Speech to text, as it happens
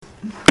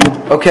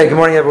Okay, good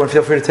morning everyone.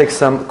 Feel free to take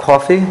some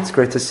coffee. It's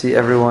great to see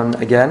everyone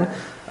again.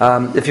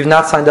 If you've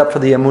not signed up for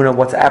the Emunah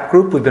WhatsApp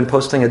group, we've been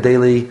posting a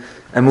daily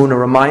Emunah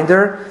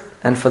reminder,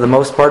 and for the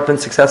most part been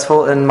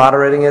successful in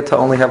moderating it to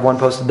only have one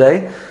post a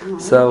day.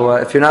 So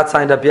if you're not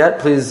signed up yet,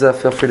 please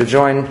feel free to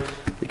join.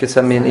 You can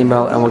send me an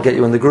email and we'll get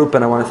you in the group.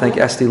 And I want to thank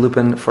Esti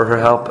Lupin for her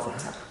help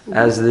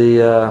as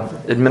the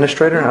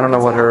administrator. I don't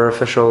know what her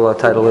official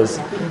title is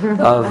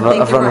of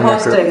running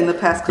that group. In the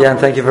past couple and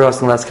thank you for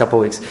hosting the last couple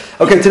of weeks.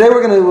 Okay, today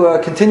we're going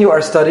to continue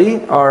our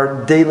study,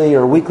 our daily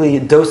or weekly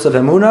dose of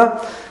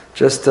Emunah.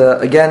 Just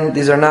again,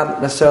 these are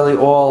not necessarily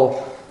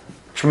all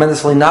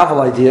tremendously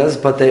novel ideas,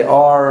 but they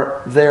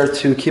are there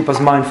to keep us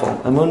mindful.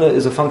 Emunah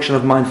is a function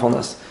of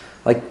mindfulness.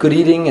 Like good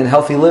eating and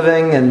healthy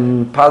living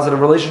and positive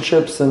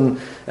relationships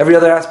and every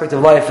other aspect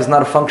of life is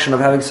not a function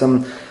of having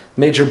some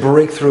major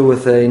breakthrough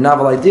with a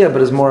novel idea,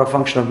 but is more a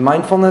function of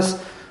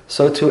mindfulness.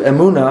 So too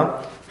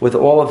Emunah, with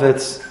all of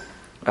its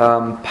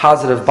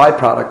positive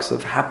byproducts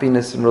of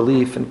happiness and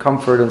relief and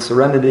comfort and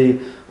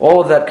serenity,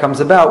 all of that comes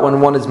about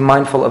when one is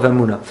mindful of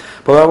Emunah.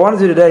 But what I want to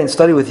do today and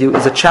study with you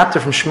is a chapter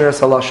from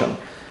Shmiras HaLashon.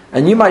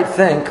 And you might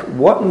think,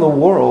 what in the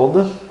world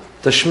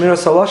does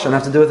Shmiras HaLashon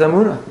have to do with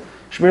Emunah?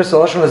 Shmiras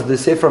HaLashon is the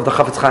Sefer of the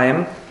Chafetz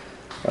Chaim,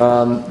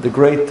 the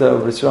great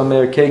Yisrael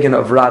Meir Kagan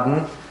of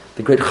Radin,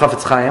 the great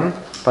Chafetz Chaim,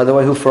 by the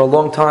way, who for a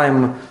long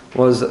time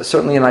was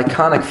certainly an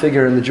iconic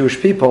figure in the Jewish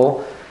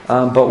people,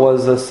 but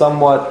was a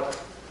somewhat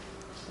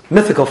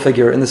mythical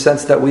figure in the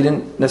sense that we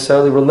didn't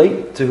necessarily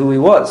relate to who he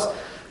was.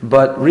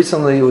 But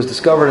recently it was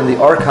discovered in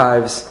the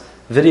archives,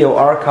 video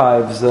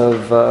archives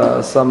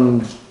of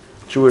some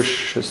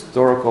Jewish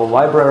historical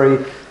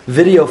library,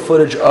 video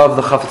footage of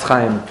the Chafetz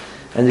Chaim.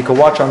 And you can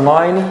watch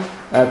online,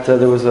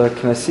 there was a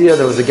Knessia,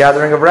 there was a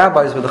gathering of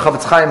rabbis where the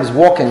Chafetz Chaim is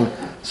walking,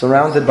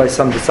 surrounded by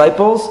some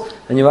disciples,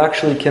 and you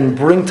actually can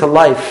bring to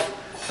life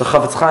the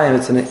Chafetz Chaim.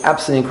 It's an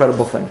absolutely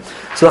incredible thing.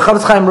 So the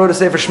Chafetz Chaim wrote a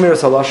sefer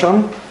Shmiras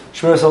HaLashon.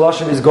 Shmiras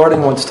HaLashon is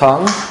guarding one's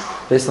tongue,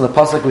 based on the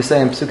pasuk we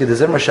say in Pesukei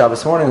D'Zimra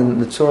Shabbos morning,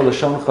 Nitzur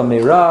L'shoncha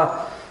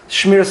Meira.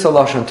 Shmiras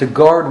HaLashon, to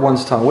guard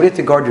one's tongue. What do you have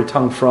to guard your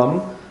tongue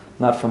from?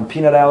 Not from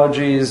peanut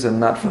allergies,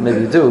 and not from,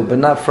 maybe you do, but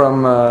not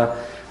from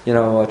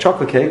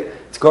chocolate cake.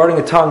 It's guarding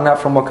a tongue not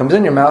from what comes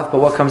in your mouth,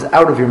 but what comes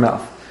out of your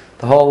mouth.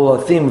 The whole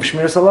theme of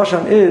Shmiras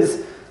HaLashon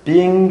is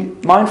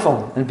being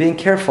mindful and being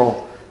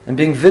careful and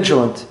being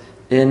vigilant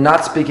in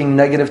not speaking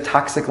negative,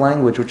 toxic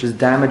language, which is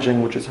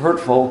damaging, which is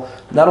hurtful,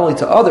 not only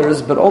to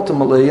others, but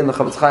ultimately, and the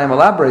Chafetz Chaim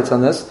elaborates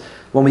on this,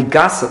 when we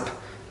gossip,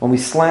 when we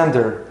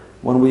slander,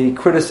 when we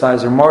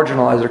criticize or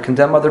marginalize or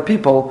condemn other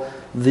people,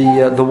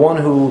 the one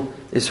who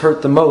is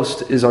hurt the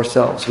most is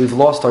ourselves. We've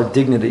lost our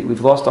dignity,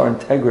 we've lost our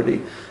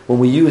integrity when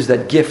we use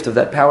that gift of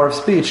that power of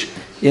speech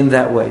in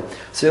that way.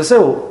 So you'll say,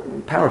 well,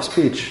 power of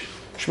speech,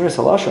 Shmiras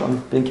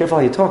HaLashon, being careful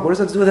how you talk, what does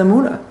that have to do with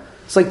Emunah?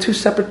 It's like two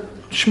separate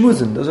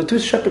shmuzin. Those are two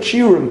separate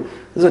shiurim.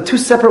 Those are two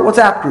separate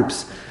WhatsApp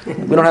groups. We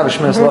don't have a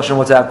Shmiras HaLashon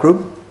WhatsApp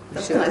group.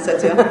 That's nice,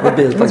 that too. Would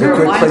be like a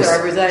great place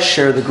to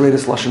share the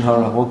greatest Lashon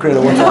Hara. We'll create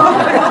a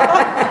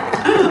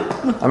WhatsApp group.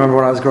 I remember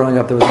when I was growing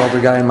up, there was an older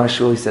guy in my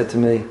shul. He said to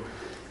me,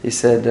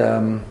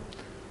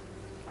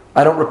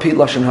 I don't repeat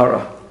Lashon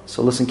Hara,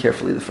 so listen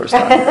carefully the first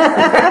time.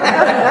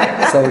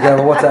 So we got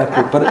a WhatsApp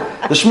group. But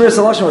the Shmiras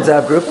HaLashon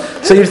WhatsApp group,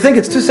 so you'd think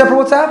it's two separate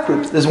WhatsApp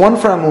groups. There's one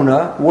for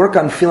Emunah, work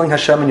on feeling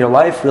Hashem in your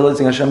life,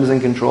 realizing Hashem is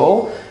in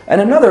control, and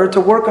another to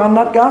work on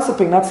not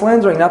gossiping, not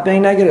slandering, not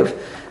being negative.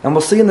 And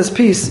we'll see in this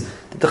piece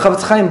that the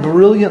Chafetz Chaim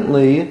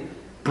brilliantly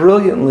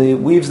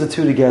weaves the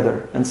two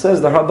together and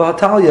says the Rabbah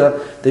Hatalia,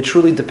 they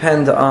truly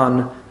depend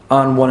on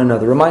one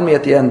another. Remind me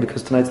at the end,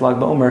 because tonight's Lag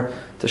BaOmer,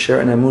 to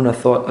share an Emunah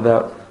thought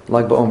about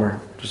Lag BaOmer.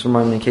 Just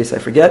remind me in case I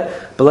forget.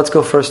 But let's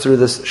go first through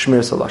this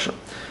Shmiras HaLashon.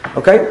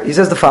 Okay? He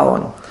says the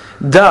following.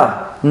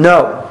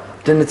 No.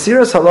 The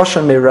Netziras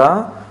HaLashon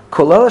Meira,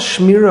 kolel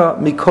shmira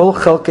mikol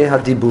chelkei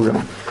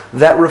hadiburim.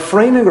 That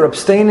refraining or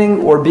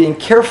abstaining or being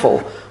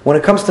careful when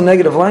it comes to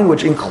negative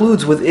language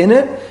includes within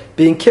it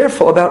being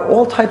careful about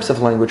all types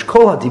of language.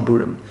 Kol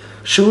hadiburim.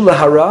 Shu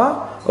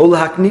lahara o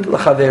lahaknit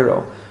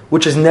lachavero.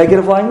 Which is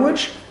negative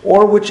language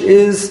or which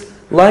is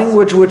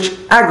language which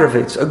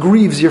aggravates,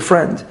 aggrieves your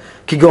friend.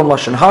 Kigon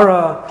lashon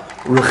hara,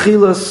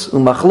 rechilas,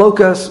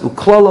 umachlokas,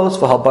 uklalos,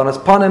 v'halbanas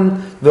panim,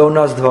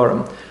 ve'onaz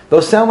dvarim.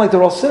 Those sound like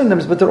they're all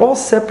synonyms, but they're all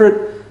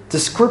separate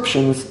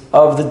descriptions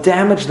of the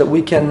damage that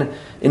we can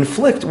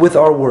inflict with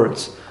our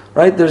words.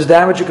 Right? There's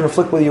damage you can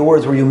inflict with your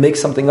words where you make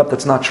something up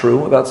that's not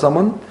true about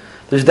someone.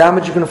 There's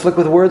damage you can inflict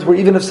with words where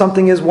even if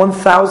something is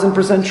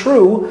 1,000%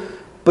 true,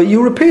 but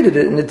you repeated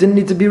it and it didn't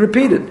need to be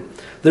repeated.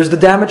 There's the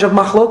damage of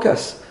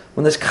machlokas,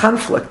 when there's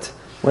conflict,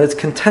 when it's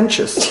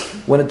contentious,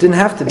 when it didn't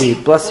have to be,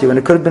 bless you, and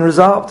it could have been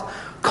resolved.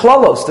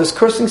 Klalos, there's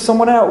cursing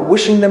someone out,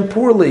 wishing them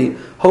poorly,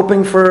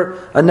 hoping for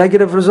a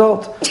negative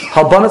result.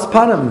 Halbanas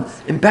panim,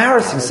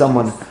 embarrassing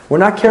someone. We're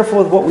not careful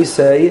with what we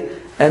say,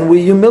 and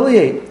we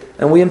humiliate,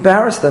 and we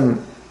embarrass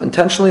them,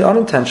 intentionally,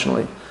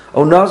 unintentionally.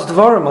 Onaz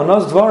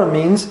dvarim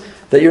means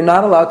that you're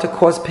not allowed to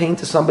cause pain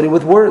to somebody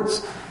with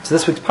words. It's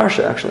this week's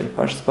Parsha, actually,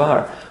 Parshas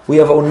Bahar. We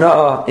have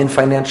ona'ah in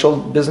financial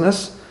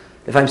business.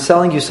 If I'm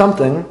selling you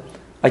something,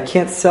 I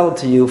can't sell it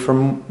to you for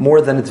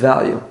more than its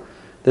value.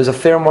 There's a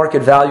fair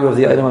market value of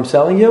the item I'm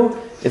selling you.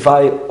 If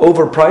I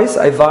overprice,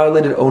 I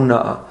violated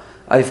ona'ah.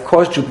 I've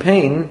caused you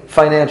pain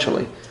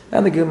financially.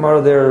 And the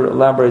Gemara there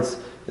elaborates,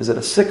 is it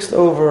a sixth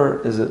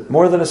over? Is it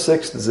more than a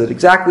sixth? Is it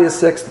exactly a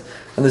sixth?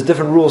 And there's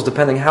different rules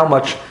depending how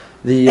much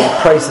the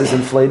price is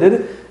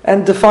inflated.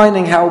 And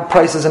defining how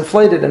price is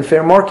inflated and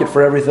fair market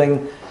for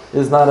everything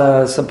is not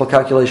a simple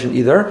calculation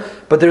either.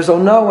 But there's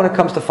ona'ah when it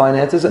comes to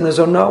finances, and there's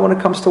ona'ah when it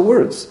comes to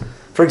words.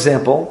 For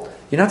example,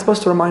 you're not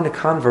supposed to remind a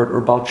convert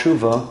or Baal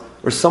Tshuva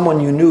or someone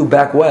you knew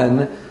back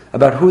when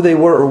about who they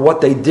were or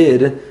what they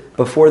did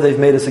before they've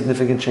made a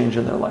significant change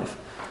in their life.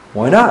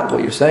 Why not?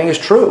 What you're saying is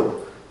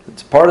true.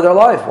 It's part of their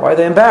life. Why are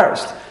they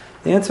embarrassed?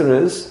 The answer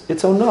is,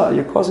 it's ona'ah.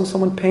 You're causing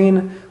someone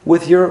pain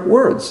with your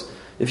words.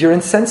 If you're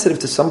insensitive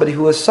to somebody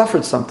who has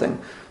suffered something,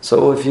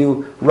 so if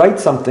you write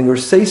something or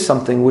say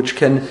something which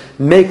can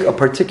make a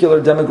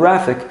particular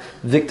demographic,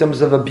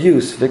 victims of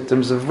abuse,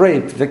 victims of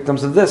rape,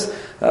 victims of this,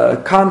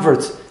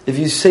 converts, if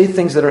you say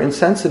things that are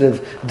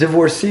insensitive,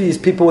 divorcees,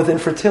 people with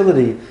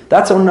infertility,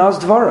 that's ona'ah's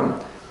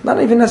dvarim. Not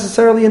even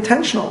necessarily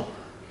intentional.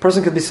 A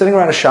person could be sitting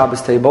around a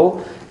Shabbos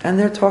table and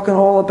they're talking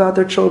all about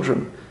their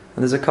children.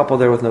 And there's a couple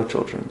there with no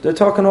children. They're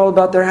talking all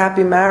about their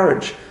happy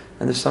marriage.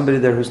 And there's somebody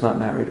there who's not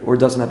married or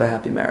doesn't have a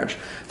happy marriage.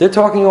 They're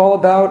talking all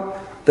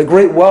about the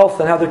great wealth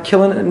and how they're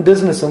killing it in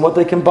business and what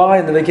they can buy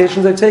and the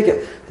vacations they take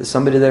it. There's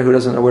somebody there who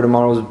doesn't know where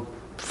tomorrow's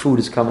food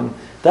is coming.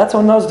 That's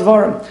ona'ah's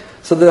dvarim.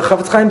 So the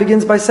Chafetz Chaim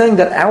begins by saying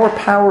that our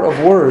power of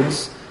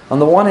words, on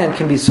the one hand,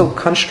 can be so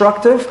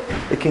constructive,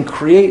 it can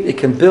create, it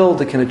can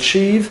build, it can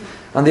achieve.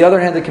 On the other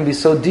hand, it can be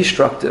so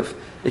destructive.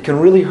 It can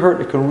really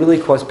hurt, it can really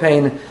cause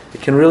pain,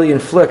 it can really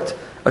inflict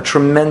a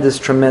tremendous,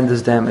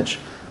 tremendous damage.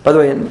 By the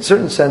way, in a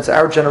certain sense,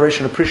 our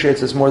generation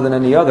appreciates this more than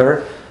any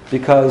other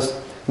because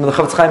the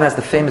Chafetz Chaim has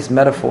the famous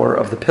metaphor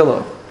of the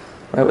pillow,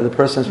 right? Where the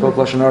person who spoke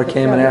Lashon Hara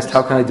came and asked,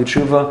 how can I do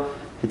tshuva?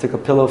 He took a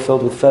pillow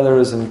filled with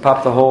feathers and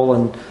popped the hole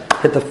and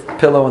hit the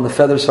pillow and the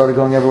feathers started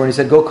going everywhere. And he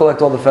said, go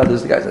collect all the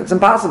feathers. The guy said, it's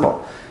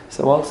impossible. He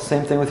said, well, it's the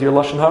same thing with your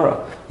Lashon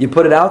Hara. You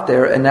put it out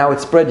there and now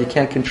it's spread, you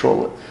can't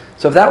control it.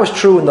 So if that was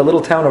true in the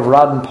little town of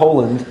Radin,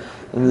 Poland,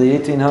 in the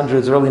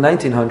 1800s, early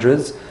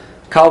 1900s,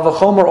 Kal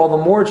v'chomer, all the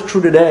more it's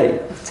true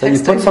today. So you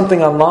put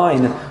something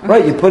online,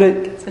 right, you put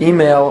it,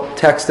 email,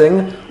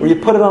 texting, or you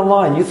put it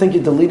online. You think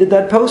you deleted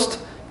that post?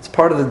 It's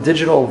part of the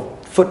digital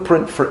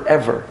footprint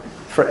forever.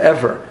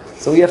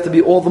 So we have to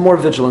be all the more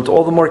vigilant,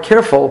 all the more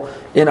careful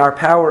in our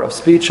power of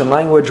speech and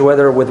language,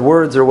 whether with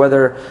words or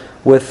whether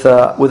with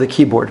a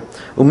keyboard.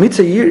 And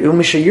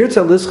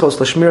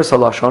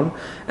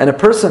a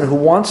person who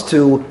wants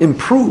to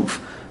improve,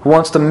 who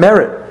wants to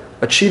merit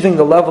achieving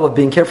the level of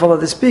being careful how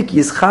they speak,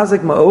 yizchazik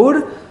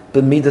ma'od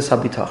b'midas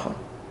habitachon.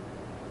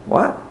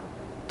 What?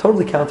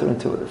 Totally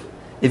counterintuitive.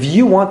 If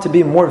you want to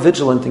be more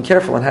vigilant and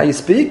careful in how you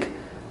speak,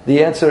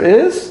 the answer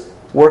is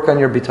work on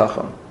your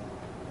bitachon.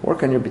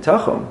 Work on your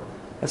bitachon.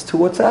 That's two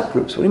WhatsApp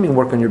groups. What do you mean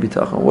work on your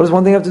bitachon? What does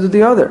one thing have to do with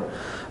the other?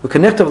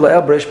 V'kanechtav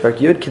la'el b'reish perek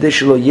yud k'dei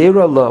shelo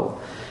yera lo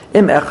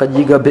im echad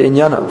yiga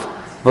be'inyanav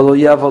v'lo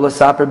yavo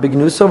l'saper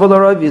b'gnuso v'lo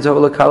rav yito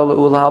v'lo kalo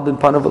l'ulahal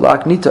b'panav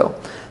v'la'aknito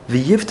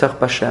v'yivtach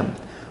b'shem.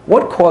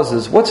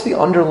 What's the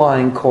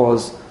underlying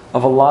cause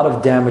of a lot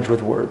of damage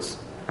with words?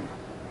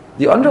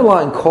 The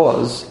underlying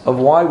cause of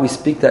why we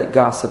speak that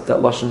gossip, that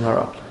Lashon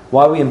Hara,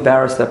 why we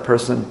embarrass that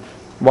person,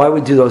 why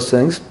we do those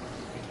things,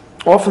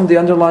 often the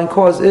underlying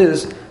cause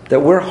is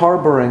that we're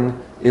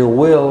harboring ill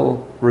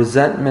will,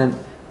 resentment,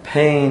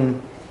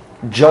 pain,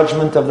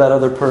 judgment of that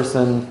other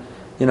person.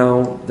 You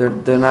know,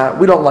 they're not.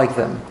 We don't like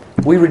them.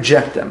 We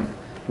reject them.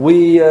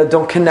 We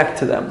don't connect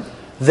to them.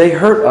 They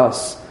hurt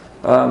us.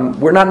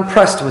 We're not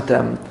impressed with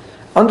them.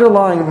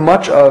 Underlying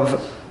much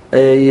of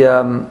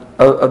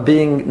a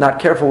being not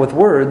careful with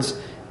words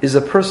is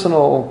a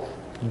personal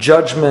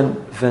judgment,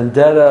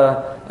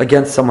 vendetta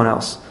against someone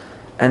else.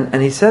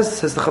 And he says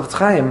the Chafetz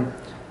Chaim,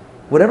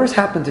 whatever's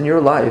happened in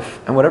your life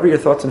and whatever your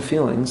thoughts and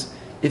feelings,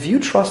 if you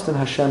trust in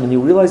Hashem and you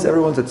realize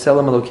everyone's a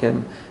Tzelem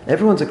Elokim,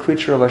 everyone's a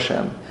creature of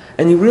Hashem,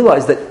 and you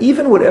realize that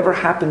even whatever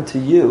happened to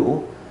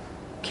you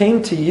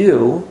came to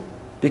you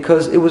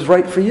because it was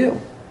right for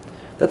you.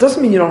 That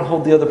doesn't mean you don't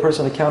hold the other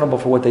person accountable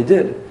for what they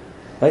did.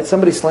 Right?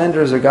 Somebody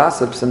slanders or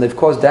gossips and they've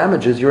caused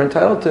damages, you're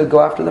entitled to go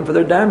after them for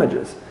their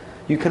damages.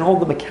 You can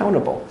hold them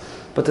accountable.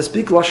 But to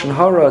speak Lashon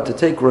Hara, to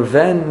take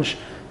revenge,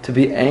 to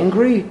be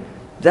angry,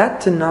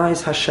 that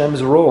denies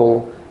Hashem's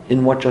role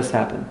in what just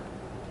happened.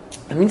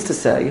 It means to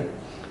say,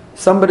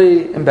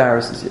 somebody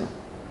embarrasses you.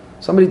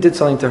 Somebody did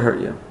something to hurt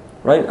you.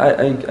 Right?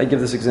 I give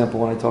this example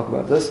when I talk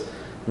about this,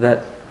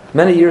 that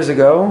many years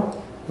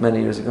ago,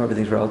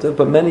 everything's relative,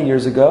 but many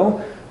years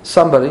ago,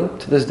 somebody,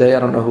 to this day, I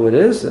don't know who it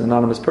is, an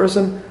anonymous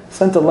person,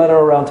 sent a letter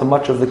around to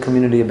much of the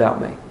community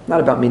about me. Not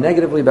about me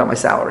negatively, about my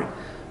salary.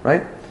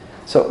 Right?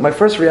 So my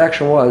first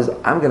reaction was,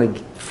 I'm going to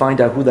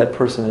find out who that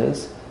person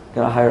is. I'm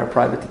going to hire a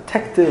private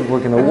detective. We're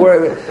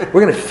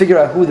going to figure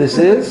out who this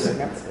is. I'm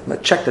going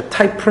to check the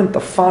type print, the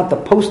font, the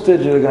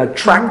postage. We're going to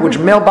track which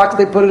mailbox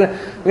they put it in.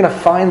 We're going to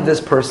find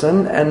this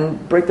person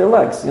and break their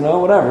legs.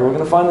 Whatever. We're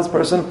going to find this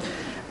person.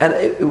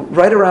 And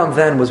right around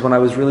then was when I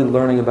was really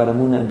learning about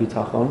Emunah and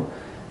Bitachon,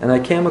 and I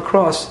came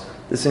across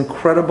this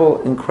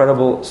incredible,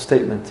 incredible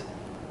statement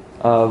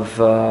of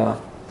the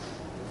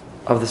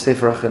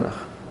Sefer HaChinuch,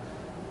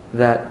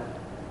 that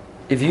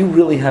if you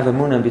really have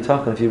Emunah and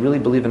Bitachon, if you really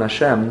believe in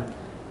Hashem,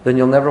 then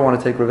you'll never want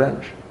to take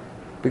revenge.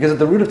 Because at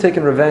the root of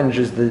taking revenge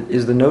is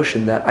the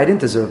notion that I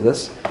didn't deserve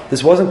this.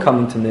 This wasn't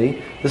coming to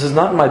me. This is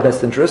not in my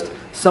best interest.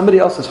 Somebody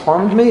else has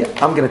harmed me.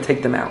 I'm going to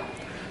take them out.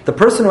 The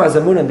person who has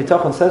Emunah and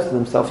Bitachon says to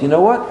himself, you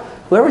know what?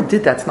 Whoever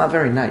did that's not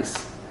very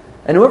nice.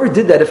 And whoever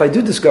did that, if I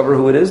do discover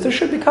who it is, there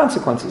should be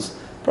consequences.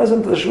 The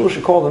president of the shul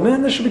should call them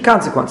in. There should be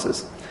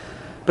consequences.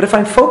 But if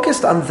I'm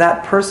focused on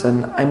that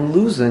person, I'm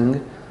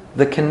losing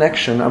the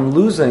connection. I'm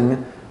losing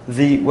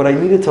what I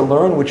needed to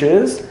learn, which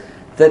is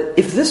that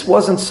if this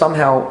wasn't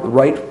somehow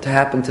right to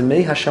happen to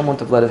me, Hashem wouldn't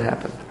have let it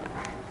happen.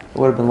 It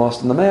would have been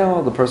lost in the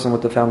mail, the person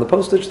would have found the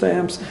postage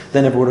stamps,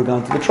 they never would have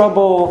gone to the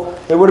trouble,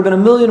 there would have been a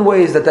million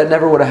ways that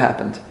never would have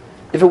happened.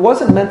 If it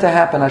wasn't meant to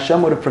happen,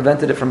 Hashem would have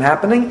prevented it from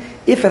happening.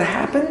 If it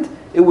happened,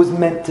 it was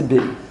meant to be.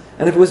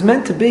 And if it was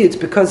meant to be, it's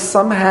because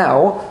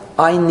somehow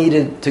I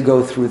needed to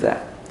go through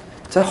that.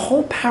 It's a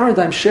whole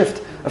paradigm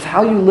shift of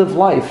how you live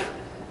life.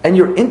 And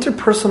your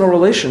interpersonal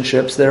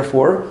relationships,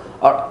 therefore,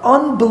 are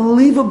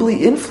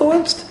unbelievably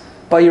influenced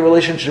by your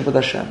relationship with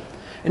Hashem.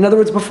 In other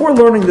words, before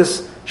learning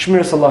this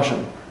Shmiras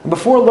HaLashon, and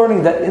before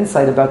learning that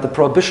insight about the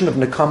prohibition of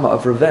nekama,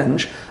 of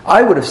revenge,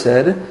 I would have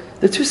said,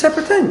 they're two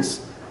separate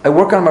things. I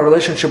work on my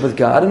relationship with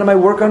God, and I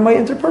work on my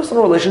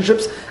interpersonal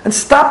relationships, and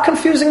stop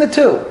confusing the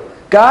two.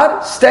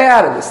 God, stay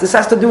out of this. This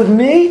has to do with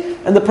me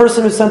and the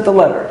person who sent the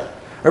letter.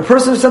 Or a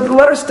person who sent the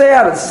letter, stay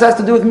out of this. This has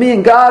to do with me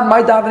and God,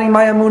 my davening,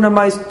 my emunah,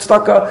 my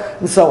tzedakah,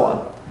 and so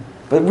on.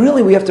 But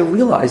really, we have to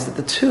realize that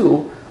the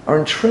two are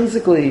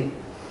intrinsically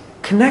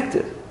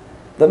connected.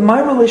 That my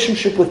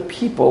relationship with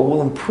people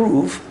will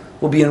improve,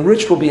 will be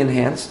enriched, will be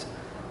enhanced,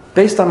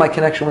 based on my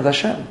connection with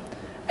Hashem.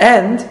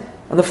 And,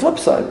 on the flip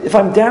side, if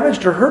I'm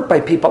damaged or hurt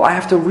by people, I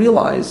have to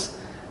realize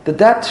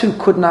that too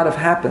could not have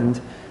happened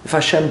if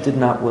Hashem did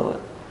not will it.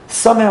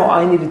 Somehow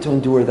I needed to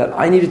endure that.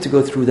 I needed to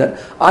go through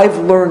that. I've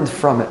learned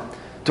from it.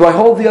 Do I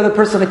hold the other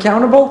person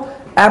accountable?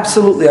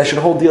 Absolutely, I should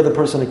hold the other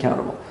person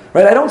accountable.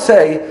 Right? I don't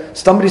say,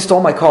 somebody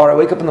stole my car, I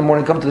wake up in the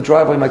morning, come to the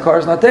driveway, my car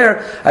is not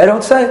there. I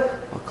don't say,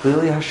 well,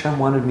 clearly Hashem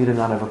wanted me to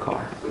not have a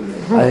car.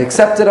 I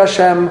accepted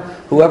Hashem,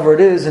 whoever it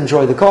is,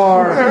 enjoy the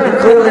car.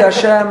 Clearly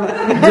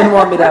Hashem didn't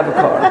want me to have a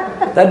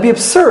car. That'd be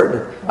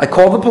absurd. I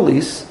call the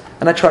police,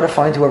 and I try to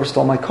find whoever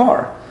stole my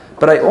car.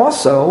 But I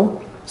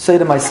also say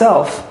to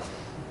myself,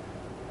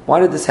 why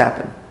did this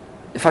happen?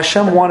 If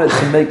Hashem wanted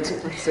to make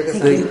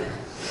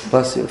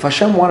if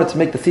Hashem wanted to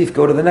make the thief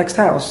go to the next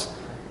house,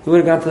 he would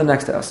have gone to the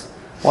next house.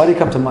 Why did he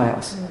come to my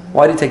house?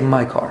 Why did he take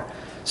my car?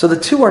 So the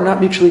two are not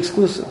mutually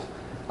exclusive.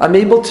 I'm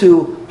able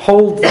to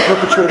hold the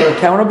perpetrator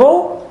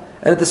accountable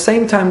and at the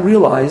same time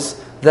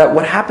realize that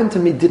what happened to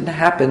me didn't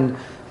happen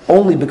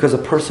only because a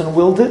person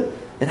willed it.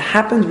 It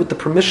happened with the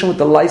permission, with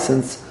the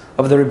license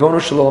of the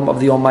Ribbono Shel Olam, of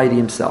the Almighty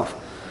Himself.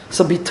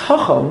 So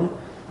bitachon,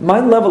 my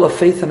level of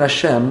faith in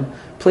Hashem,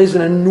 plays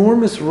an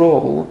enormous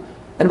role.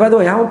 And by the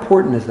way, how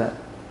important is that?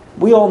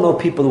 We all know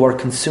people who are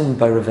consumed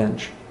by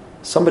revenge.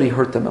 Somebody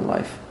hurt them in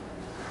life.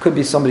 Could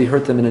be somebody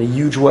hurt them in a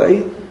huge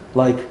way,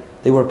 like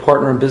they were a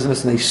partner in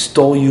business and they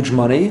stole huge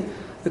money.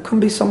 It could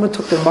be someone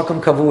took their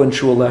makam kavu and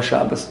shul last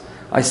Shabbos.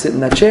 I sit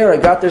in that chair, I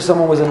got there,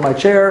 someone was in my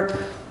chair,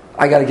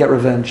 I got to get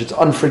revenge. It's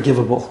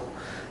unforgivable.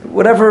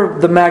 Whatever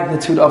the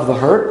magnitude of the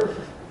hurt,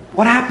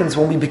 what happens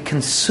when we be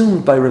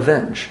consumed by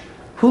revenge?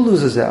 Who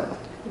loses out?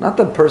 Not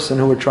the person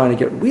who we're trying to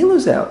get. We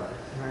lose out.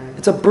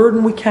 It's a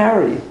burden we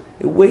carry.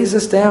 It weighs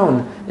us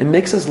down. It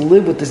makes us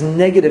live with this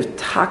negative,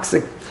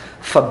 toxic,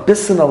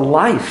 fabissina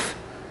life.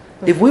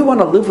 If we want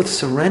to live with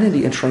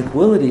serenity and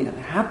tranquility and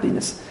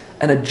happiness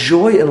and a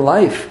joy in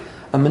life,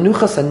 a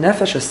menuchas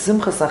hanefesh, a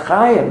simchas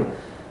hachayim,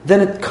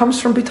 then it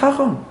comes from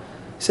bitachon. You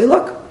say,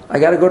 look, I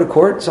got to go to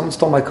court. Someone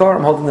stole my car.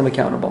 I'm holding them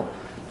accountable.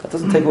 That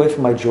doesn't take away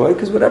from my joy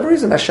because whatever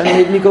reason, Hashem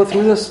made me go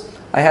through this.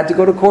 I had to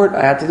go to court.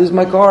 I had to lose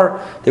my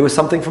car. There was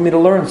something for me to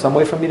learn, some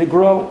way for me to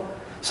grow.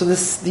 So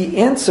the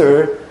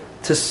answer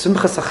to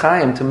simchas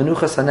hachayim, to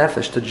menuchas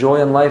hanefesh, to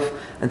joy in life,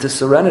 and to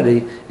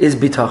serenity is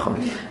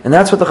bitachon. And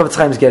that's what the Chofetz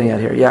Chaim is getting at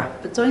here, yeah.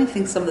 But don't you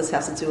think some of this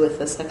has to do with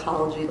the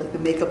psychology, like the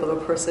makeup of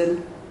a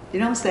person? You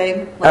know what I'm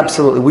saying?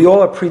 Absolutely. We all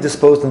are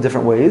predisposed in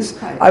different ways.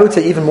 Right. I would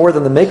say even more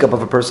than the makeup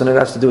of a person, it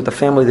has to do with the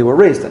family they were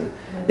raised in.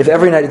 If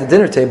every night at the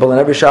dinner table and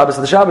every Shabbos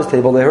at the Shabbos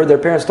table they heard their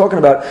parents talking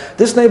about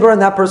this neighbor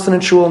and that person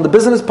in shul and the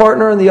business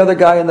partner and the other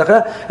guy and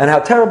how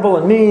terrible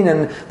and mean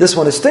and this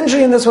one is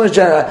stingy and this one is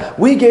generous.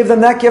 We gave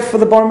them that gift for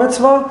the bar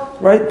mitzvah,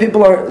 right?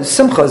 People are,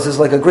 simchas is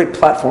like a great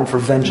platform for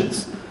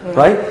vengeance,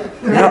 right?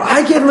 Now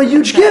I gave them a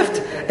huge gift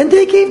and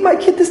they gave my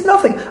kid this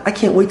nothing. I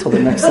can't wait till the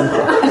next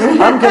simcha.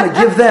 I'm going to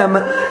give them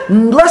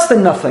less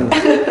than nothing.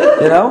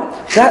 You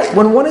know? That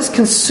when one is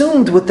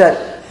consumed with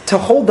that, to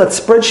hold that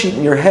spreadsheet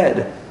in your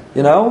head,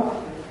 you know?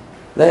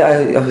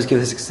 I always give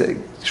this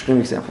extreme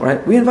example,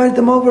 right? We invited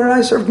them over and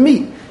I served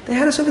meat. They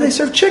had us over, they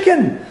served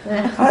chicken.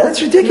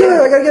 That's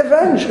ridiculous, I gotta get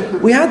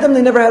revenge. We had them,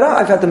 they never had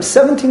us. I've had them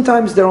 17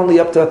 times, they're only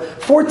up to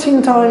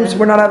 14 times.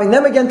 We're not having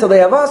them again till they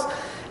have us.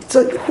 It's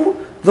like,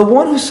 the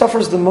one who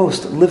suffers the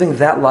most living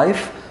that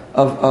life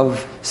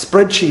of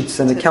spreadsheets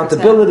and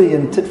accountability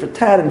and tit for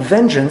tat and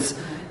vengeance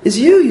is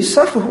you. You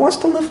suffer. Who wants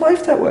to live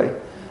life that way?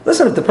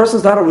 Listen, if the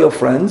person's not a real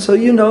friend, so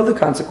you know the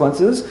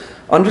consequences,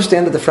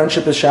 understand that the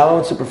friendship is shallow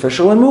and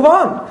superficial, and move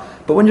on.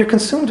 But when you're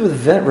consumed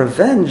with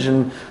revenge,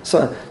 and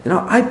so,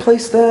 I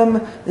placed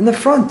them in the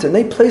front, and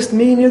they placed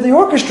me near the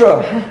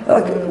orchestra.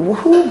 Like,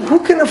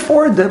 who can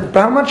afford that?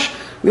 How much?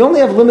 We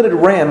only have limited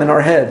RAM in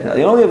our head.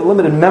 You only have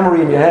limited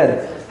memory in your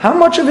head. How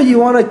much of it you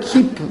want to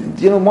keep?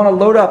 Want to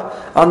load up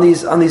on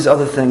these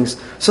other things.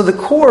 So the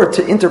core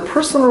to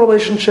interpersonal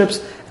relationships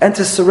and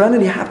to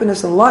serenity,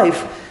 happiness in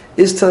life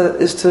is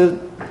to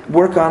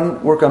work on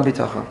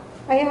bitachon.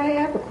 I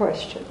have a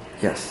question.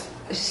 Yes.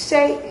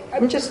 Say,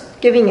 I'm just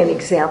giving an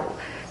example.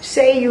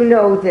 Say you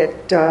know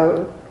that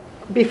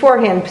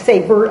beforehand,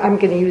 I'm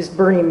going to use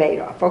Bernie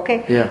Madoff,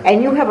 okay? Yeah.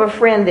 And you have a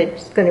friend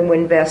that's going to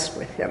invest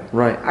with him.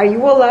 Right. Are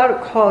you allowed to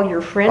call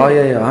your friend? Oh,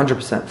 yeah,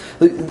 100%.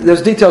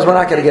 There's details we're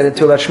not going to get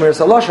into about Shmiras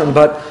HaLashon,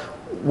 but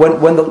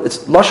when it's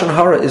Lashon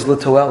Hara is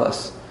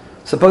L'toelas.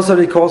 Suppose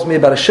somebody calls me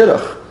about a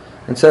shidduch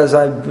and says,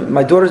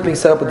 my daughter's being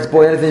set up with this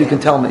boy, anything you can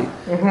tell me.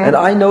 Mm-hmm. And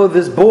I know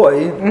this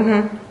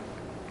boy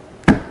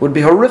would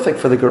be horrific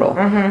for the girl.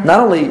 Mm-hmm. Not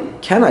only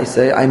can I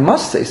say, I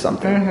must say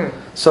something. Mm-hmm.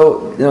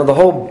 So, the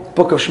whole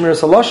book of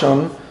Shmiras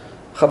HaLashon,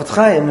 Chavetz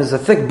Chaim, is a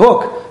thick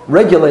book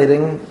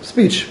regulating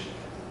speech.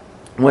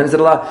 When is it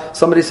allowed?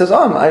 Somebody says,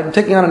 I'm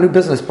taking on a new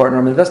business partner.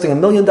 I'm investing $1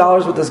 million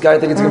with this guy. I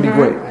think it's going to be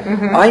great.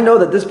 Mm-hmm. I know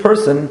that this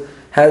person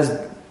has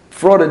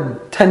frauded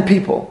 10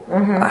 people.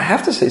 Mm-hmm. I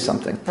have to say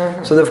something.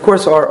 Mm-hmm. So, of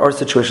course, our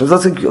situations.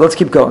 Let's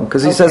keep going,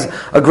 because he says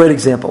a great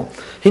example.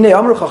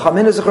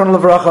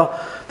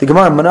 The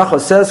Gemara in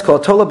Menachos says, "Kol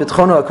tola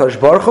bitchono HaKadosh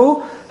Baruch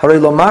Hu,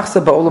 harei lo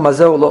machsa ba'olam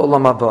hazeh u'lo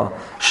olam haba."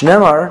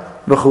 Shnemar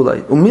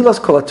v'chulei. Umilas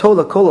kol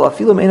tola kol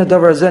afilu me'ena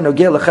davar hazeh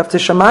nogeh lechefte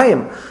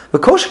shamayim.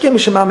 V'kol shekem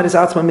mishamam es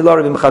atzma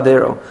milari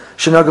v'mchadero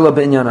shenagalo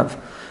be'inyanav.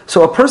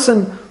 So a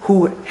person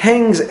who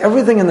hangs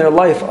everything in their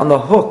life on the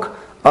hook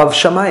of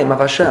shamayim, of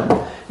Hashem.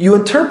 You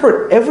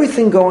interpret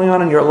everything going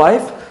on in your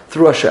life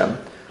through Hashem.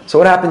 So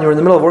what happened? You were in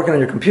the middle of working on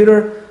your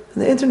computer,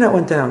 and the internet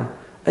went down.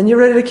 And you're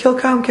ready to kill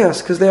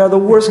Comcast because they are the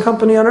worst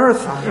company on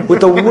earth with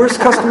the worst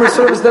customer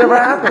service that ever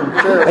happened.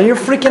 Sure. And you're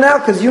freaking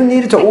out because you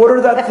needed to order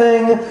that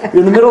thing.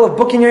 You're in the middle of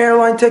booking your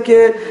airline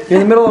ticket.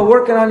 You're in the middle of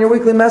working on your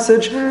weekly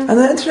message. And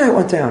the internet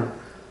went down.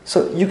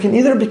 So you can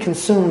either be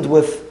consumed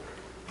with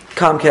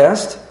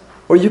Comcast,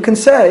 or you can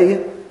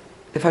say,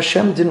 if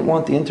Hashem didn't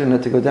want the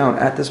internet to go down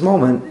at this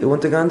moment, it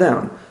wouldn't have gone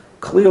down.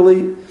 Clearly,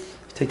 you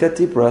take that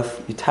deep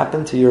breath, you tap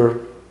into your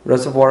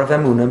reservoir of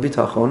emunah and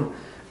bitachon,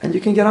 and you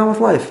can get on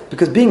with life.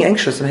 Because being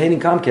anxious and hating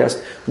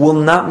Comcast will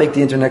not make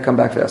the internet come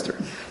back faster.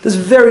 There's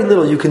very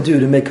little you can do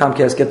to make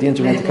Comcast get the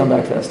internet to come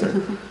back faster.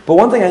 But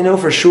one thing I know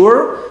for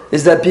sure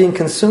is that being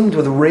consumed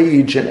with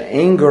rage and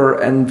anger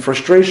and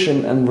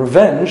frustration and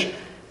revenge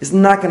is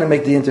not going to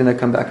make the internet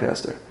come back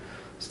faster.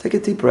 So take a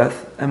deep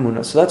breath,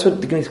 emunah. So that's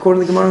what he's quoting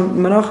the Gemara in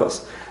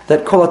Menachos.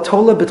 That kol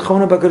atola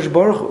bitchona b'Kadosh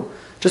Baruch Hu.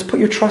 Just put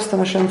your trust on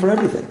Hashem for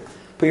everything.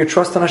 Put your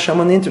trust on Hashem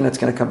when the internet's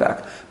going to come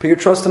back. Put your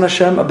trust on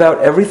Hashem about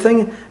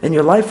everything, and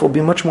your life will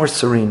be much more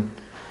serene.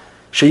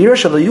 Because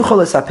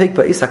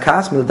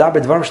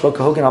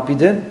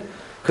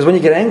when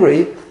you get angry,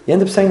 you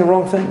end up saying the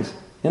wrong things.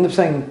 You end up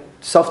saying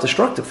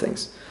self-destructive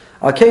things.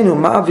 If you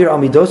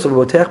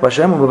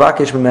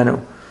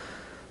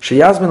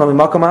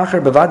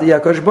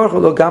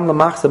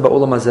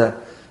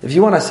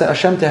want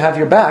Hashem to have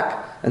your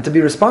back and to be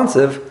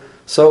responsive,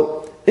 so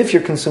if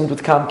you're consumed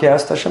with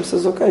Comcast, Hashem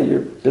says, okay,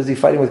 you're busy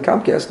fighting with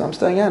Comcast, I'm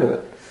staying out of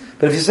it.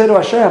 But if you say to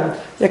Hashem,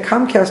 yeah,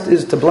 Comcast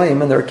is to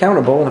blame and they're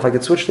accountable, and if I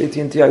could switch to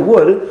AT&T, I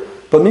would,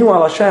 but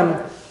meanwhile, Hashem,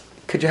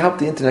 could you help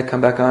the internet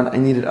come back on?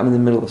 I'm in the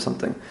middle of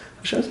something.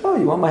 Hashem says,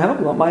 you want my help?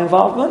 You want my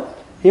involvement?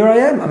 Here I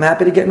am. I'm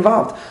happy to get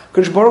involved.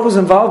 Kadosh Baruch Hu's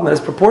involvement is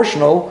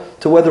proportional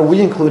to whether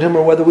we include him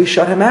or whether we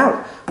shut him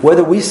out.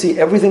 Whether we see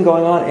everything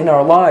going on in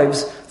our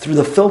lives through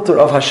the filter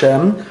of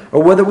Hashem,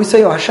 or whether we say,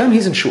 Hashem,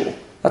 he's in shul.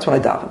 That's when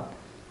I daven.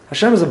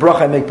 Hashem is a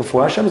bracha I make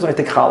before. Hashem is when I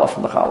take challah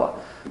from the challah.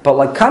 But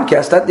like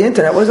Comcast, the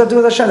internet, what does that do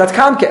with Hashem? That's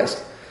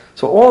Comcast.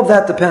 So all of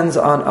that depends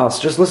on us.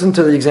 Just listen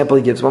to the example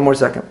he gives. One more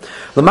second.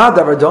 Lamad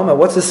davar doma,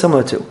 what's this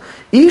similar to?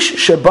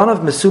 Ish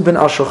shebanav mesubin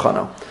al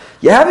shulchano.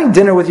 You're having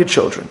dinner with your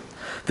children.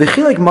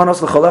 V'chilek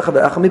manos l'cholecha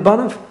ve'echad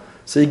mibanav.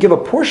 So you give a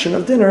portion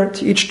of dinner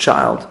to each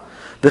child.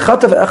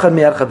 V'chatav echad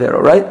mi'ad chavero,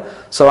 right?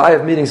 So I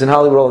have meetings in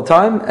Hollywood all the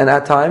time, and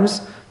at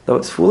times, though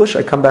it's foolish,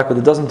 I come back with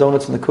a dozen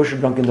donuts from the kosher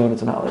Dunkin'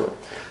 Donuts in Hollywood.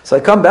 So I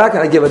come back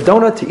and I give a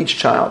donut to each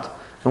child.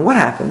 And what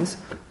happens?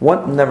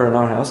 Never in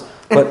our house,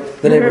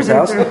 but the neighbor's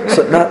house,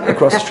 so not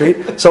across the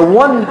street. So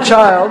one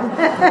child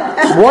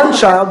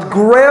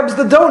grabs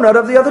the donut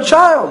of the other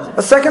child,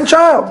 a second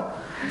child.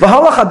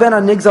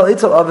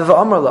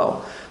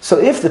 So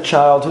if the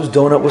child whose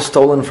donut was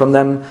stolen from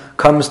them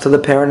comes to the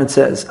parent and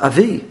says,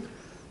 Avi,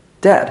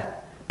 Dad,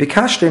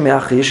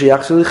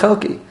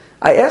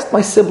 I asked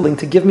my sibling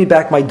to give me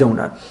back my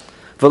donut.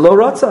 V'lo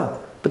ratza,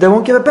 but they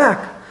won't give it back.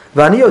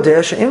 Now I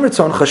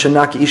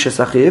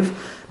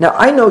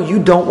know you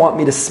don't want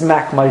me to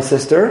smack my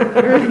sister.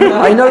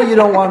 I know you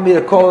don't want me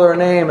to call her a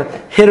name,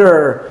 hit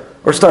her,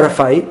 or start a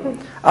fight.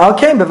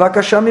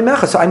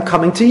 So I'm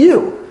coming to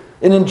you.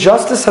 An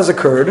injustice has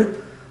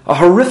occurred. A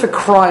horrific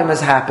crime has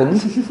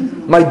happened.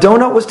 My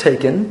donut was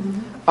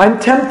taken. I'm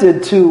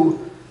tempted to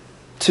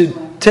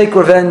take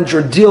revenge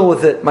or deal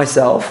with it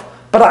myself.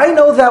 But I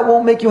know that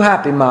won't make you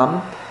happy,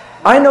 Mom.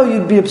 I know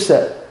you'd be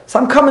upset. So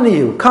I'm coming to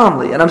you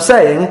calmly. And I'm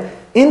saying,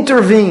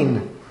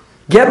 intervene.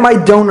 Get my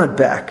donut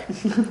back.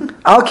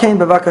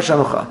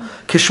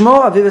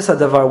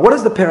 What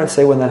does the parent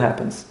say when that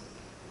happens?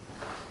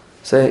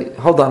 Say,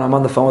 hold on, I'm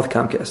on the phone with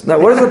Comcast. No,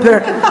 what does the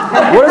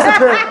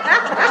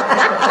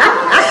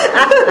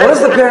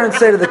parent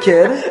say to the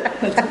kid?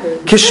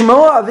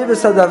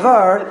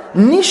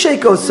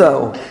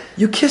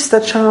 You kiss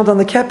that child on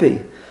the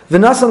kepi.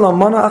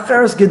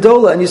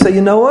 And you say,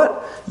 you know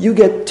what? You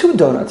get 2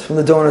 donuts from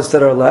the donuts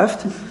that are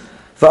left.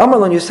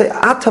 And you say,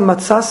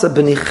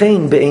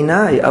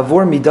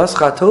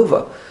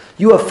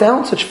 you have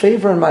found such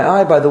favor in my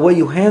eye by the way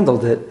you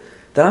handled it,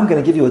 that I'm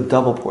going to give you a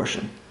double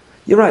portion.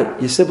 You're right,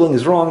 your sibling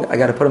is wrong. I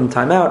got to put them in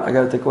timeout. I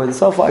got to take away the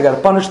cell phone. I got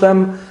to punish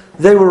them.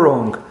 They were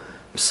wrong.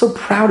 I'm so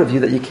proud of you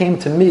that you came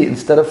to me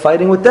instead of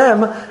fighting with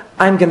them.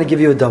 I'm going to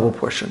give you a double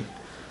portion.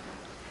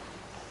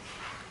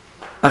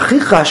 Your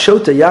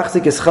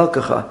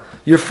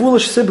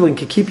foolish sibling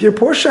can keep your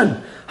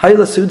portion. So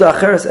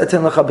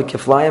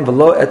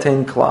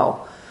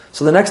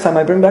the next time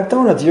I bring back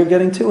donuts, you're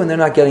getting 2 and they're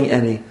not getting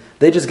any.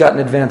 They just got an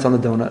advance on the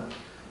donut.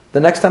 The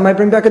next time I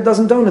bring back a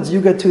dozen donuts,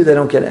 you get 2, they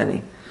don't get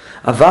any.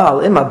 But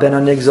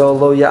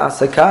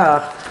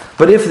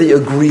if the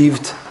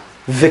aggrieved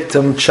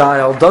victim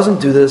child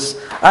doesn't do this,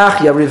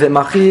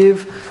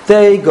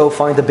 they go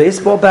find a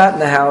baseball bat in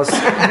the house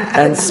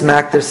and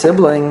smack their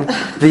sibling.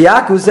 And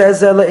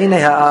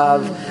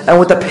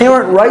with the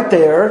parent right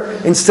there,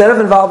 instead of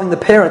involving the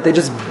parent, they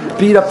just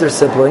beat up their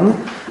sibling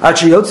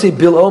until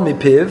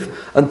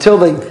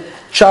the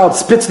child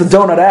spits the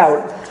donut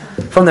out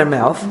from their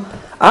mouth.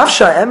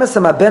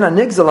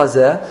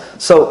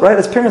 So, right,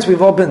 as parents,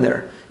 we've all been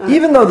there.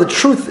 Even though the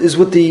truth is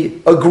with the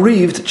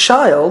aggrieved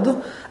child,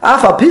 who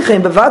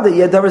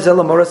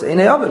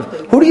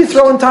do you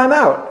throw in time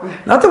out?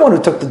 Not the one who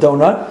took the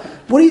donut.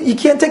 You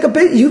can't take a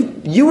bait.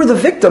 You were the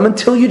victim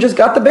until you just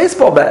got the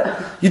baseball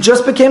bat. You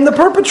just became the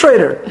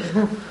perpetrator.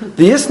 And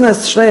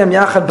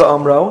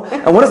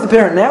what does the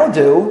parent now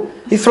do?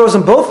 He throws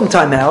them both in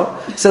time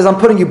out. Says, I'm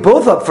putting you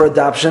both up for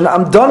adoption.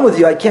 I'm done with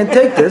you. I can't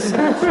take this.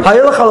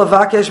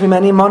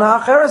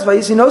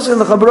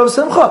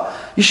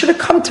 You should have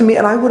come to me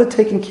and I would have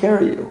taken care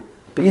of you.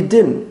 But you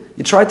didn't.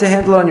 You tried to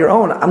handle it on your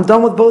own. I'm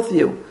done with both of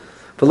you.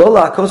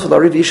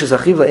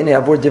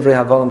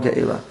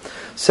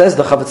 Says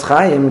the Chavetz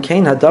Chaim,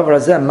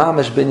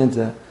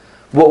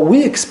 what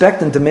we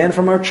expect and demand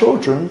from our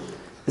children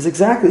is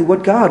exactly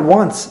what God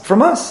wants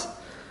from us.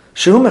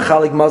 Hashem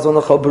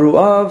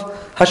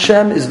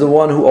is the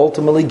one who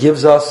ultimately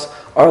gives us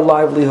our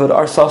livelihood,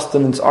 our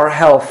sustenance, our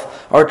health,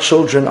 our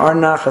children, our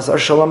nachas, our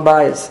shalom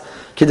bayis.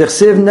 We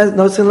say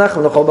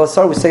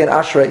in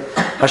Ashrei,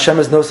 Hashem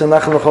is nosin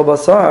lechem l'chol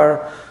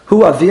basar,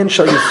 hu avin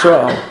shel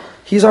Yisrael.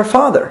 He's our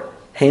father.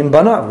 Heim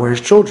banav, we're his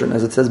children,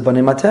 as it says,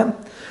 banim atem.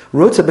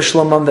 Rotze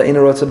b'shlomam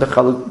ve'ena rotze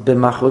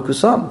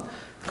b'machlukusam.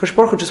 Kosh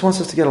Baruch Hu just wants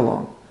us to get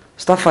along.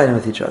 Stop fighting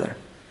with each other.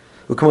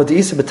 U'kamot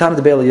de'isa b'tam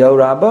de'be'el yahu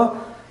rabba,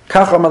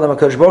 kach amar lam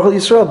HaKadosh Baruch Hu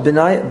Yisrael,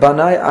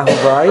 banai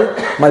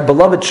ahuvai, my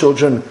beloved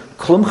children,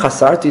 klum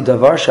chasarti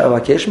davar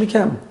she'avakesh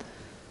mikem.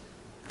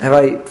 Have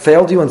I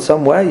failed you in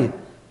some way?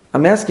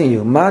 I'm asking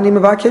you.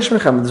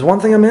 There's one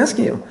thing I'm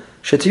asking you.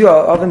 Children,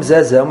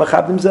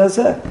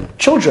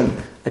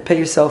 I pay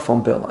your cell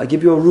phone bill. I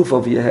give you a roof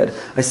over your head.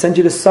 I send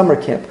you to summer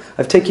camp.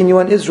 I've taken you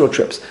on Israel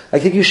trips. I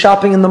take you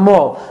shopping in the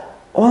mall.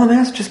 All I'm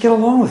asking, just get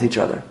along with each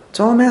other.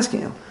 That's all I'm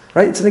asking you.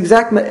 Right? It's an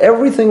exact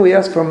everything we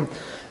ask from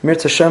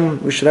Mirz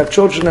Hashem. We should have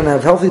children and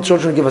have healthy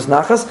children and give us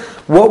nachas.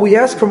 What we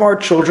ask from our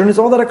children is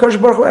all that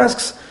HaKadosh Baruch Hu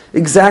asks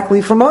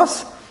exactly from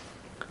us.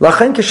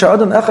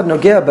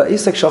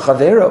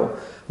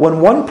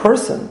 When one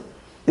person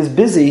is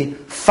busy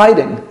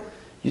fighting,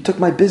 you took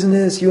my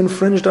business, you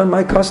infringed on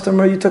my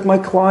customer, you took my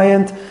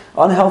client,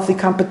 unhealthy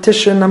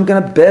competition, I'm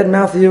going to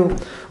badmouth you.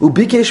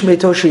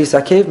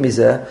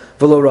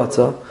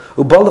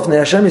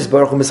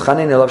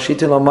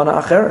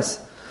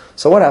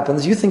 So what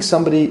happens? You think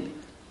somebody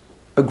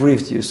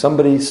aggrieved you,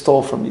 somebody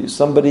stole from you,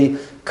 somebody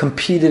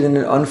competed in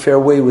an unfair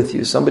way with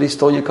you, somebody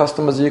stole your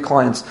customers or your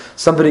clients,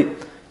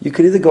 you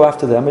could either go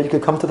after them or you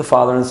could come to the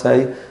father and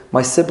say,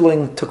 my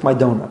sibling took my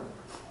donut.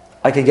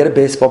 I could get a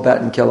baseball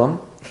bat and kill him,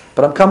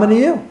 but I'm coming to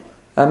you.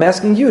 I'm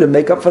asking you to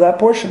make up for that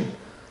portion.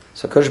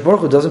 So Kadosh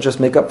Baruch Hu doesn't just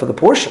make up for the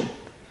portion.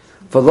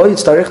 You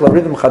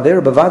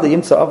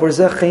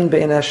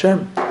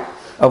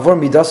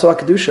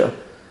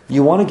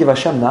want to give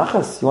Hashem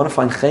nachas? You want to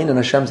find chen in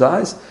Hashem's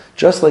eyes?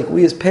 Just like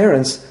we as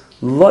parents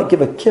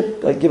give a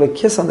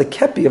kiss on the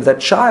kepi of that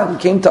child who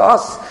came to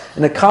us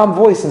in a calm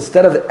voice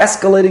instead of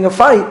escalating a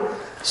fight.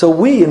 So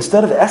we,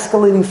 instead of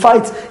escalating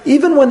fights,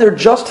 even when they're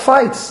just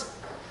fights,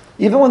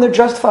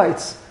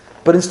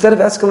 but instead of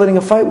escalating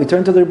a fight, we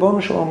turn to the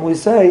Ribono Shel Olam and we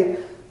say,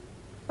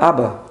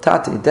 Abba,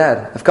 Tati,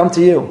 Dad, I've come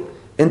to you,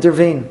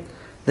 intervene.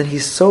 Then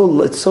it's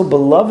so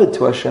beloved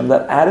to Hashem,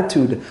 that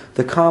attitude,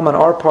 the calm on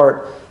our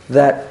part,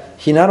 that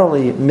He not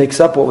only makes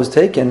up what was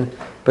taken,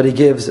 but He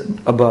gives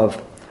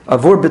above.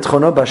 Avur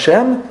bitchono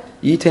b'Hashem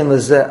yiten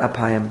lezeh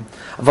apayim.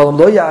 Avalam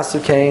lo yasu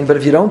kain. But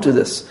if you don't do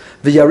this,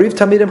 v'yariv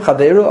tamidim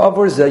chaveru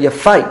avur zeh, you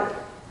fight.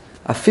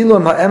 Afilu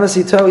im ha'emes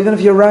ito, even if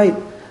you're right.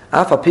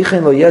 Af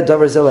apichin lo yeh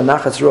davar zeh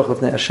lenachas ruach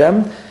l'fnei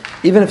Hashem.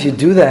 Even if you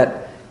do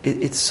that,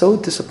 it's so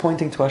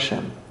disappointing to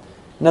Hashem.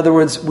 In other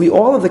words, we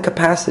all have the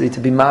capacity to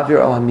be mavir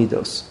al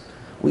hamidos.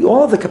 We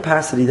all have the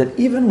capacity that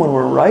even when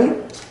we're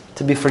right,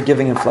 to be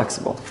forgiving and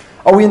flexible.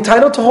 Are we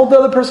entitled to hold the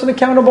other person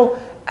accountable?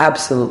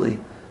 Absolutely.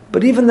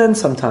 But even then,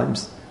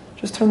 sometimes,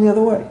 just turn the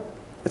other way.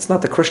 It's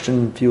not the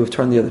Christian view of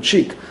turn the other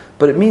cheek,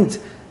 but it means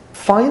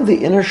find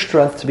the inner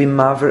strength to be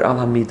mavir al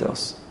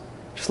hamidos.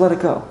 Just let it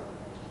go.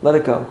 Let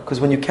it go.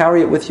 Because when you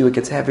carry it with you, it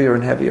gets heavier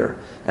and heavier,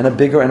 and a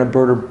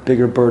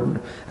bigger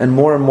burden, and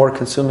more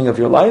consuming of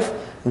your life,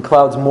 and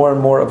clouds more and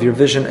more of your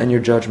vision and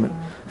your judgment.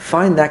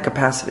 Find that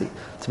capacity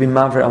to be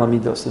mavir al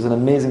hamidos. There's an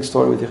amazing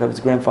story with Yocheved's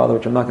grandfather,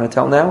 which I'm not going to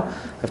tell now.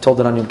 I've told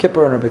it on Yom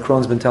Kippur, and Rabbi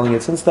Kron's been telling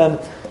it since then.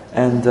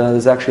 And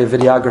there's actually a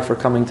videographer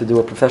coming to do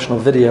a professional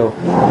video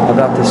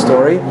about this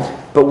story.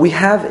 But we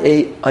have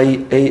a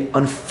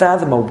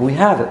unfathomable, we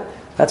have it.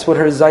 That's what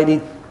her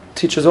Zaidi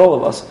teaches all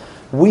of us.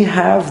 We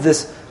have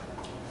this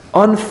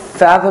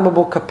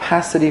unfathomable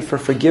capacity for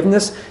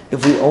forgiveness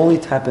if we only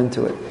tap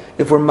into it.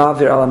 If we're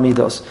mavir al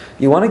hamidos.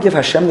 You want to give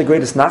Hashem the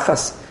greatest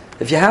nachas?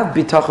 If you have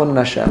bitachon in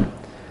Hashem,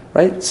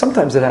 right?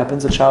 Sometimes it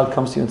happens, a child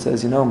comes to you and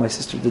says, my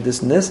sister did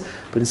this and this,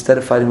 but instead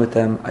of fighting with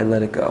them, I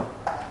let it go.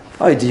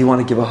 Oh, do you want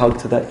to give a hug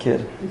to that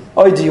kid?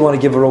 Oh, do you want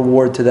to give a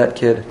reward to that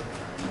kid?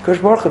 Kosh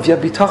Baruch, if you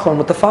have bitachon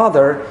with the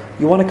father,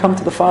 you want to come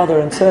to the father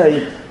and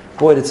say,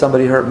 boy, did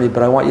somebody hurt me,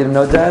 but I want you to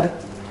know, Dad,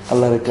 I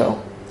let it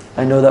go.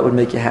 I know that would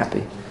make you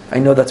happy. I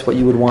know that's what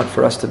you would want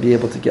for us to be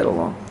able to get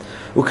along.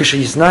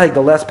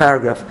 The last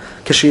paragraph.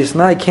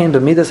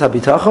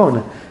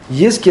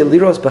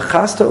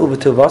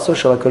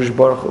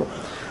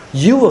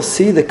 You will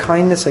see the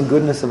kindness and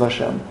goodness of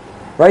Hashem.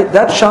 Right?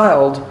 That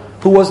child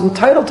who was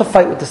entitled to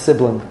fight with the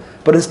sibling,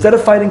 but instead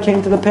of fighting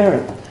came to the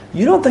parent.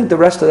 You don't think the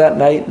rest of that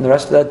night and the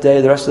rest of that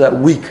day, the rest of that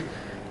week,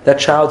 that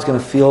child's going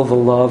to feel the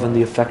love and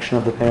the affection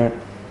of the parent?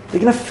 They're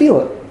going to feel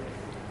it.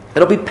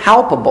 It'll be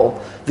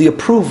palpable, the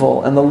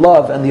approval and the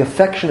love and the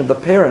affection of the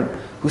parent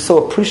who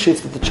so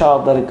appreciates that the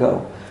child let it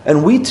go.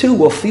 And we too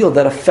will feel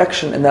that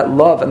affection and that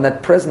love and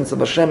that presence of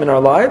Hashem in our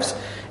lives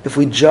if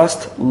we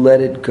just let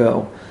it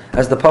go.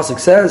 As the pasuk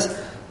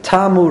says,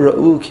 Tamu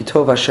ra'u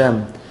kitov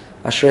Hashem.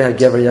 Ashrei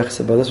hagever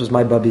yechsebo. This was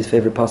my Babi's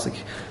favorite pasuk.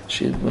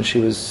 When she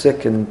was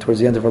sick and towards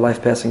the end of her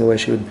life passing away,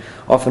 she would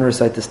often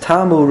recite this,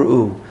 Tamu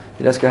ra'u.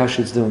 You'd ask her how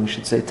she's doing.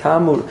 She'd say,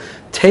 Tamu,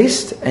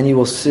 taste and you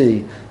will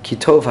see,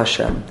 kitov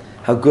Hashem,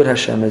 how good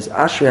Hashem is.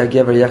 Ashrei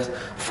hagever yechsebo.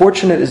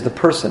 Fortunate is the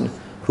person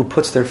who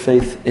puts their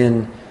faith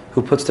in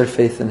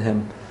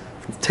Him.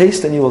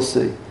 Taste and you will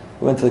see.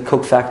 We went to the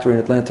Coke factory in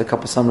Atlanta a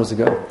couple summers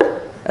ago.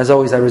 As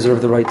always, I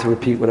reserve the right to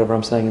repeat whatever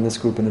I'm saying in this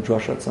group in the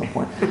drasha at some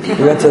point.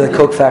 We went to the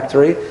Coke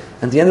factory,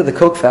 and at the end of the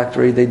Coke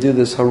factory, they do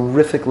this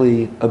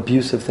horrifically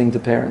abusive thing to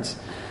parents.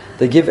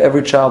 They give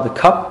every child a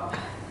cup,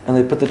 and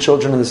they put the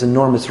children in this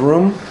enormous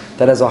room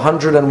that has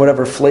 100 and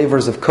whatever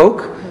flavors of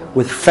Coke,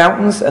 with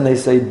fountains, and they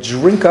say,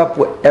 drink up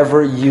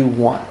whatever you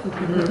want.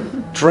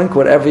 Drink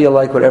whatever you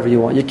like, whatever you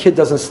want. Your kid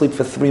doesn't sleep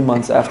for 3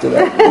 months after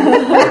that.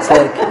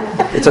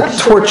 It's a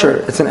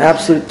torture. It's an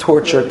absolute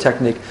torture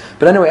technique.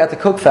 But anyway, at the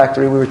Coke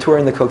factory, we were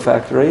touring the Coke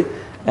factory,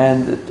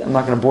 and I'm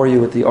not going to bore you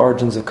with the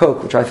origins of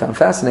Coke, which I found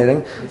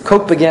fascinating.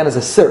 Coke began as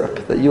a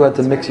syrup that you had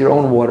to mix your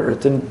own water.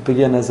 It didn't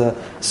begin as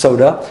a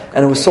soda,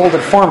 and it was sold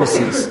at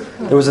pharmacies.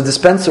 There was a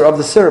dispenser of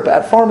the syrup.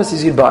 At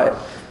pharmacies, you'd buy it.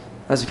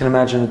 As you can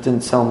imagine, it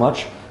didn't sell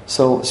much.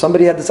 So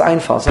somebody had this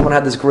Einfall, someone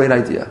had this great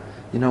idea.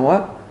 You know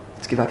what?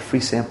 Let's give out free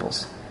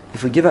samples.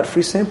 If we give out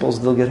free samples,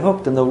 they'll get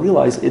hooked and they'll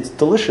realize it's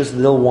delicious,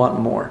 they'll want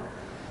more.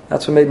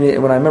 That's what made me,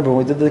 when I remember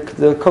when we did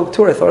the Coke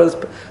tour, I thought of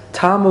this,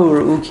 Tamu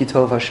Ru'u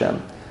Kitov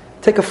Hashem.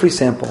 Take a free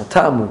sample,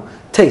 Tamu,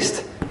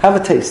 taste, have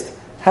a taste.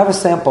 Have a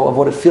sample of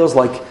what it feels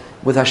like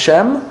with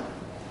Hashem,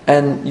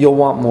 and you'll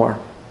want more.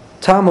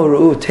 Tamu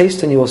Ru'u,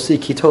 taste and you will see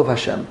Kitov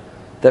Hashem.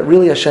 That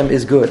really Hashem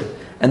is good.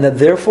 And that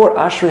therefore,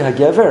 Ashrei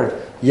HaGever,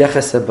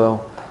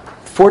 Yechesebo.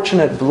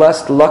 Fortunate,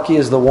 blessed, lucky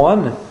is the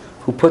one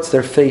who puts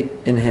their fate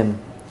in Him.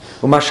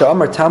 You could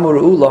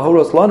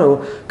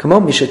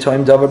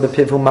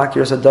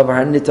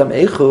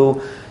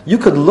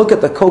look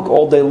at the Coke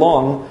all day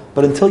long,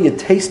 but until you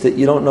taste it,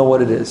 you don't know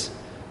what it is.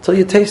 Until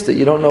you taste it,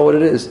 you don't know what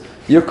it is.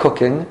 You're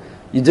cooking,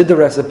 you did the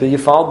recipe, you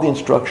followed the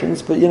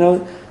instructions, but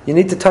you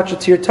need to touch it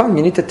to your tongue.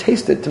 You need to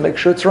taste it to make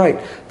sure it's right.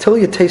 Till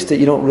you taste it,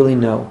 you don't really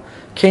know.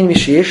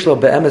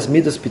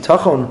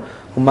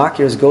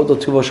 Umakir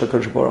godol tuvo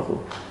shakadosh baruch hu.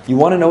 You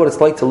want to know what it's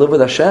like to live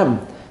with Hashem?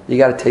 You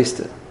got to taste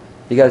it.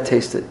 You got to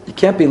taste it. You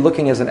can't be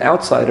looking as an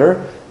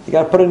outsider. You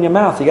got to put it in your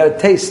mouth. You got to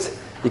taste.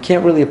 You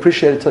can't really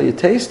appreciate it till you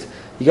taste.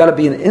 You got to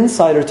be an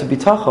insider to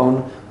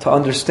bitachon to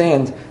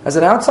understand. As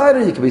an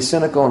outsider, you can be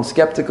cynical and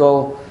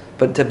skeptical,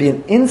 but to be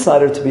an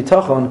insider to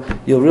bitachon,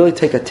 you'll really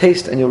take a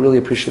taste and you'll really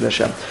appreciate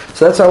Hashem.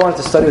 So that's what I wanted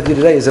to study with you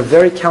today. Is a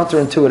very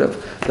counterintuitive.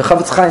 The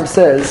Chavetz Chaim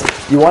says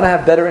you want to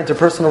have better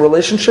interpersonal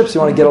relationships.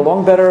 You want to get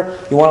along better.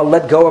 You want to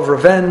let go of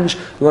revenge.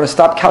 You want to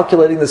stop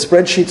calculating the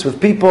spreadsheets with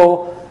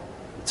people.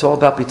 It's all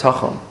about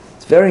bitachon.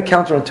 It's very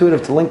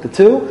counterintuitive to link the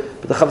two,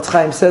 but the Chavetz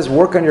Chaim says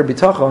work on your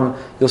bitachon.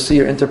 You'll see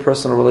your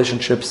interpersonal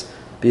relationships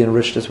be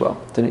enriched as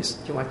well. Denise.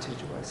 Do you want to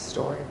do a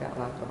story about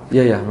Lag BaOmer?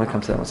 Yeah, I'm going to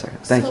come to that in 1 second.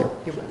 Thank you.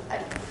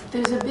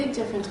 There's a big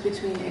difference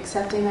between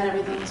accepting that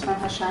everything is from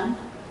Hashem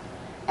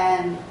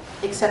and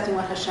accepting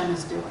what Hashem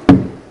is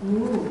doing.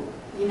 Ooh.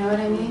 You know what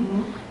I mean?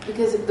 Mm-hmm.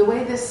 Because the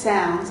way this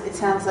sounds, it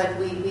sounds like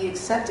we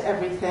accept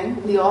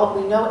everything. We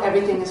know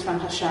everything is from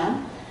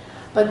Hashem,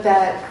 but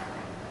that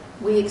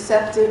we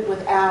accept it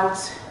without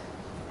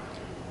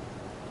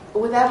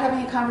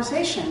having a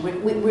conversation.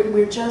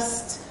 We're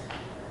just...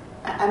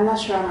 I'm not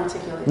sure I'm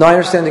articulating. No, I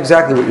understand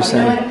exactly what you're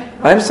saying.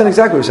 I understand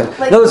exactly what you're saying.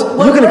 Like, In other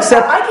words, you can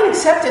accept... I can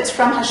accept it's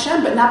from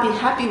Hashem, but not be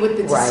happy with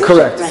the decision.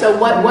 Correct. So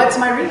what's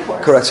my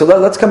recourse? Correct. So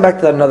let's come back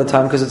to that another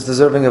time because it's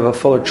deserving of a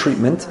fuller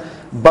treatment.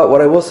 But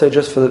what I will say,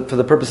 just for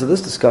the purpose of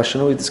this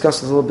discussion, and we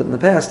discussed this a little bit in the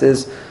past,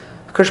 is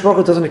HaKadosh Baruch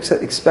Hu doesn't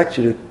expect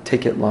you to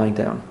take it lying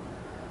down.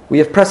 We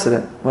have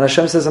precedent. When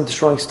Hashem says, I'm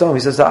destroying Sodom,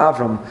 He says to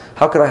Avram,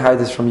 how could I hide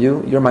this from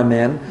you? You're my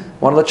man. I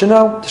want to let you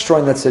know,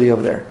 destroying that city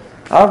over there.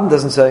 Avram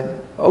doesn't say,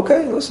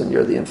 okay, listen,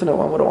 you're the infinite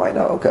one, what do I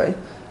know? Okay.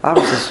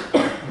 Avram says,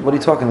 what are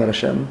you talking about,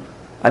 Hashem?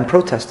 I'm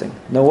protesting.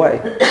 No way.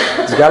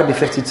 There's got to be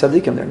 50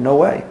 tzaddikim there. No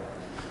way.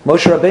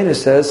 Moshe Rabbeinu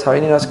says,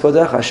 Harini nas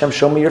kvodecha, Hashem,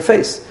 show me your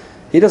face.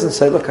 He doesn't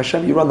say, look,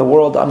 Hashem, you run the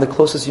world, I'm the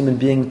closest human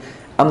being,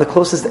 I'm the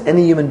closest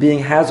any human being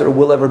has or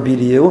will ever be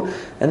to you,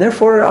 and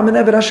therefore I'm an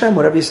Eved Hashem,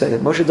 whatever you say.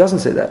 Moshe doesn't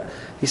say that.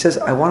 He says,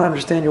 I want to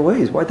understand your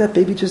ways. Why'd that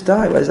baby just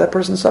die? Why is that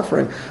person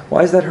suffering?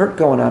 Why is that hurt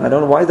going on? I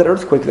don't know. Why is that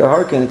earthquake, the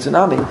hurricane, the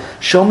tsunami?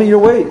 Show me your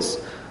ways.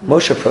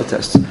 Moshe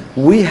protests.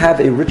 We have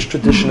a rich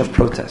tradition of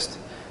protest.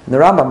 And the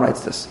Rambam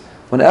writes this.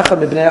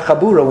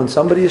 When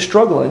somebody is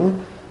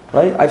struggling,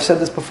 right? I've said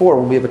this before,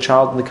 when we have a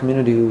child in the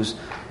community who's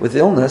with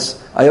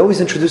illness, I always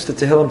introduce the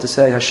Tehillim to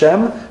say,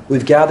 Hashem,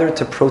 we've gathered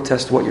to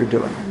protest what you're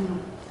doing.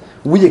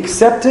 We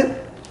accept it,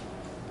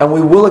 and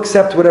we will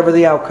accept whatever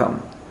the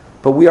outcome.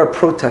 But we are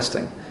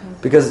protesting.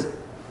 Because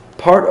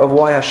part of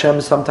why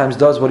Hashem sometimes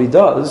does what He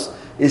does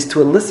is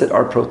to elicit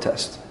our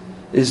protest,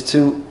 is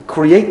to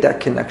create that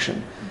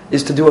connection,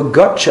 is to do a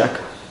gut check.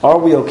 Are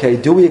we okay?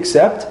 Do we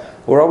accept?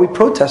 Or are we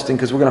protesting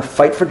because we're going to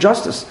fight for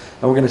justice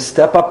and we're going to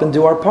step up and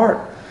do our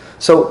part?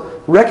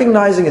 So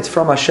recognizing it's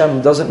from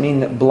Hashem doesn't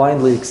mean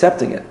blindly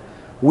accepting it.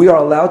 We are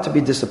allowed to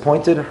be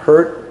disappointed,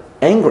 hurt,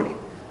 angry.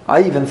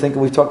 I even think,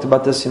 and we've talked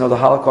about this, the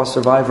Holocaust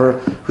survivor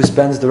who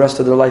spends the rest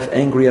of their life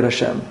angry at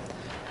Hashem.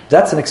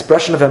 That's an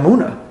expression of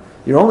emunah.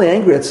 You're only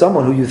angry at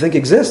someone who you think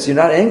exists. You're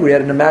not angry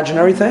at an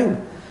imaginary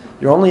thing.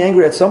 You're only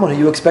angry at someone who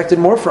you expected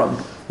more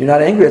from. You're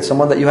not angry at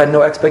someone that you had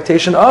no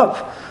expectation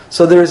of.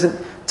 So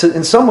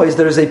in some ways,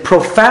 there is a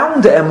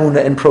profound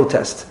emunah in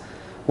protest.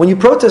 When you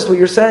protest, what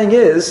you're saying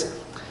is,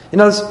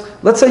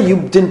 let's say you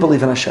didn't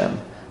believe in Hashem,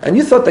 and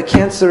you thought that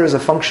cancer is a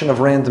function of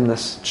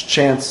randomness,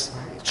 chance,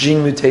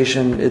 gene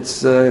mutation,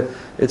 it's the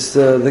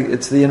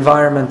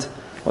environment.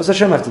 What does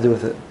Hashem have to do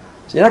with it?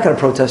 So you're not going to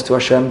protest to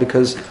Hashem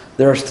because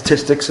there are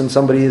statistics and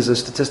somebody is a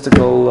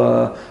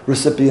statistical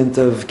recipient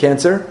of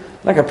cancer.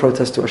 You're not going to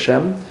protest to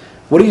Hashem.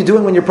 What are you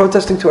doing when you're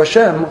protesting to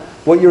Hashem?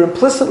 What you're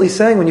implicitly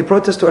saying when you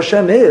protest to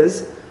Hashem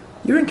is,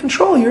 you're in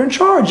control, you're in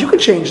charge, you can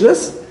change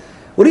this.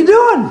 What are you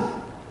doing?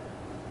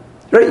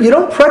 Right? You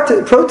don't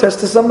protest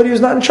to somebody who's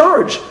not in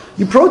charge.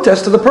 You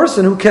protest to the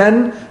person who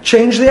can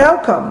change the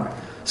outcome.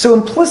 So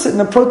implicit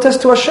in a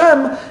protest to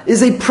Hashem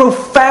is a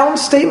profound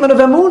statement of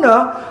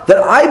emunah that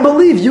I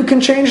believe you can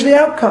change the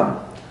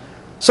outcome.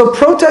 So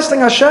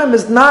protesting Hashem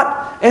is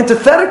not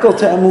antithetical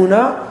to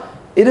emunah,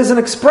 it is an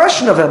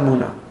expression of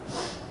emunah.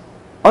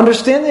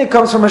 Understanding it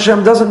comes from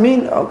Hashem doesn't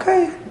mean,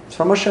 okay, it's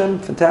from Hashem,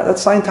 fantastic.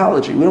 That's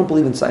Scientology. We don't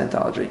believe in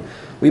Scientology.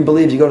 We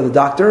believe you go to the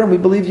doctor and we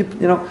believe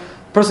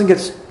person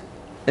gets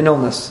an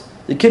illness.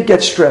 Your kid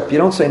gets strep. You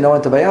don't say no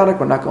antibiotic,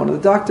 we're not going to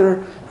the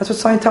doctor. That's what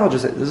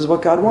Scientologists say. This is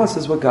what God wants,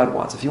 this is what God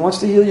wants. If He wants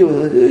to heal you,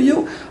 He'll heal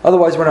you.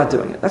 Otherwise, we're not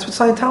doing it. That's what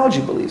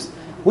Scientology believes.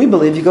 We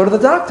believe you go to the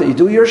doctor, you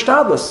do your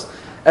ishtadlus.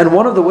 And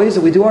one of the ways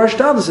that we do our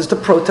ishtadlus is to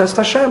protest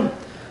Hashem.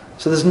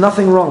 So there's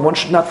nothing wrong. One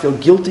should not feel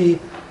guilty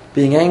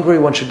being angry.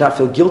 One should not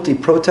feel guilty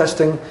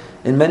protesting.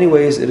 In many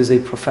ways, it is a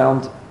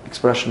profound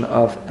expression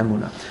of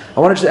emunah. I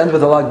wanted to end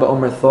with a Lag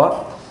BaOmer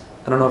thought.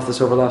 I don't know if this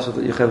overlaps with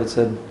what Yocheved had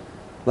said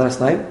last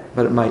night,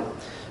 but it might.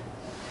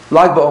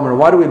 Lag BaOmer.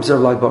 Why do we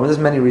observe Lag BaOmer? There's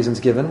many reasons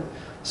given.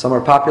 Some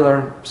are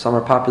popular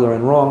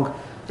and wrong.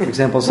 For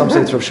example, some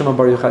say it's Rav Shimon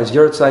Bar Yochai's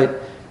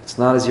Yurtzeit. It's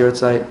not his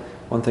Yurtzeit.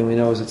 One thing we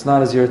know is it's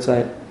not his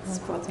Yurtzeit. It's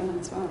brought down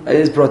as well. It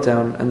is brought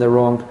down, and they're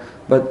wrong.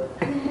 But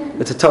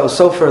It's a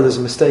Sofer. There's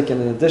a mistake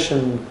in an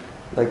addition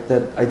like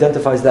that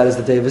identifies that as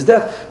the day of his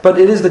death. But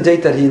it is the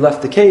date that he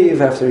left the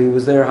cave after he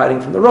was there hiding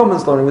from the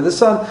Romans, learning with his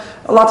son.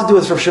 A lot to do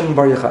with Rav Shimon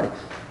Bar Yochai.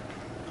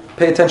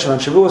 Pay attention on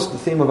Shavuos. The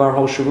theme of our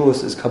whole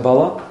Shavuos is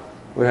Kabbalah.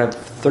 We have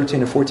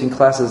 13 or 14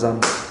 classes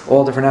on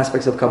all different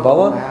aspects of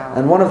Kabbalah. Wow.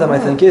 And one of them, I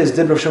think, is,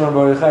 did Rav Shimon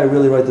Bar Yochai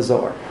really write the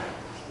Zohar?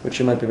 Which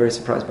you might be very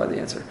surprised by the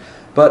answer.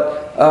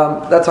 But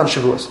that's on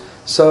Shavuos.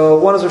 So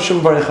one is Rav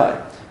Shimon Bar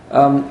Yochai.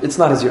 It's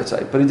not his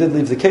yahrzeit, but he did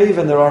leave the cave,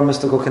 and there are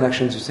mystical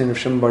connections between Rav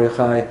Shimon Bar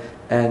Yochai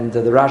and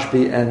the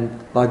Rashbi and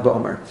Lag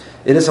BaOmer.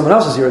 It is someone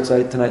else's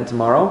yahrzeit tonight and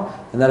tomorrow,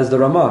 and that is the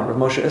Ramah, Rav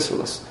Moshe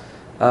Isserles.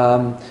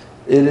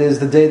 It is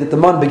the day that the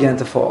Mun began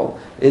to fall.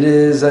 It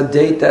is a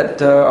date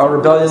that our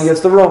rebellion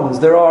against the Romans.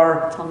 There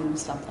are... Tell them to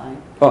stop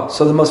dying. Oh,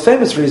 so the most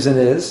famous reason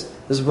is,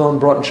 this is well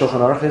brought in Shulchan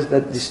Aruch, is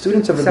that the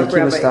students of Rabbi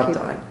Akiva stopped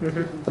dying.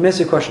 Mm-hmm. Let me ask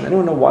you a question.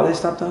 Anyone know why they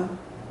stopped dying?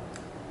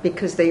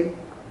 Because they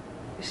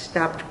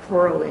stopped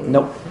quarreling.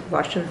 Nope.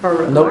 Lashon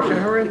Hara. Nope. Lashon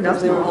Hara?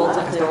 They were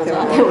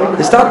all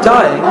They stopped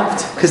dying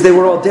because they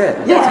were all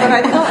dead. That's what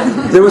I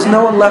thought. There was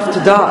no one left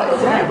to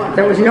die.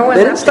 There was no one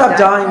They didn't left to stop die.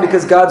 dying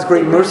because God's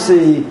great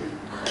mercy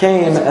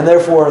came and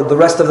therefore the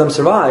rest of them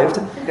survived.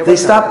 They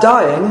stopped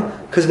dying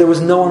because there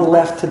was no one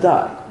left to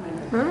die.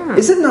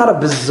 Is it not a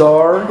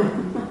bizarre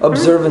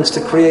observance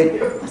to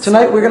create?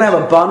 Tonight we're going to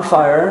have a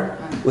bonfire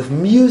with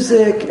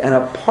music and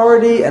a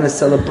party and a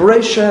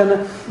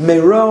celebration.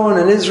 Meron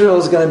in Israel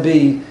is going to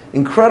be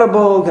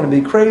incredible, going to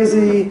be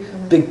crazy,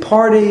 big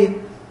party.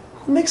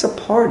 Who makes a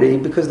party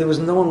because there was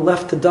no one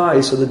left to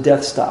die, so the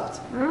death stopped?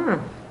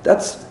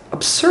 That's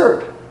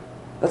absurd.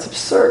 That's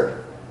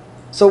absurd.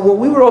 So what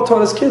we were all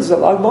taught as kids, that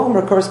Lag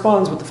BaOmer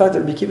corresponds with the fact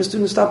that Rabbi Akiva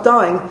students stopped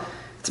dying.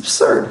 It's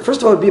absurd.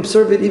 First of all, it would be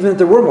absurd even if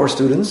there were more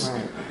students.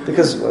 Right.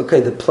 Because, okay,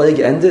 the plague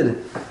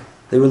ended.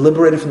 They were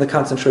liberated from the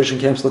concentration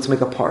camps. Let's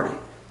make a party.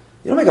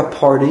 You don't make a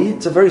party.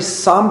 It's a very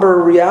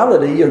somber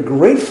reality. You're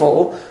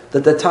grateful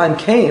that that time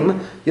came.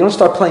 You don't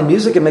start playing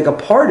music and make a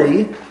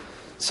party.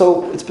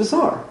 So it's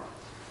bizarre.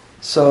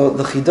 So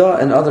the Chida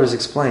and others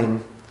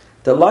explain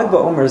that Lag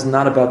BaOmer is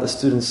not about the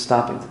students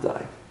stopping to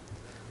die.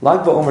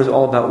 Lag BaOmer is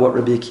all about what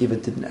Rabbi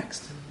Akiva did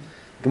next.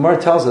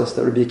 Gemara tells us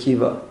that Rabbi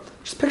Akiva,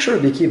 just picture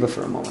Rabbi Akiva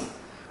for a moment.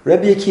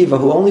 Rabbi Akiva,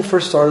 who only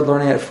first started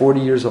learning at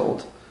 40 years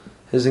old,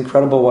 his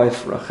incredible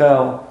wife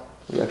Rachel,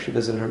 we actually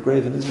visited her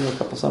grave in Israel a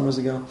couple summers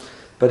ago,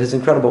 but his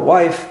incredible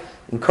wife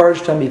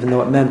encouraged him, even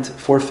though it meant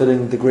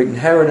forfeiting the great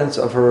inheritance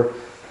of her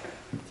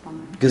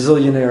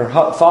gazillionaire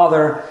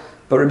father.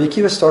 But Rabbi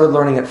Akiva started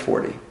learning at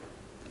 40.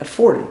 At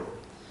 40.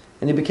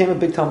 And he became a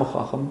big Talmud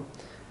Chacham,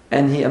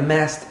 and he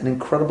amassed an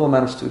incredible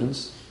amount of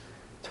students,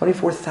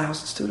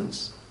 24,000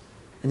 students.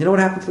 And you know what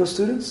happened to those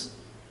students?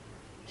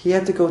 He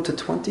had to go to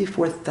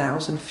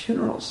 24,000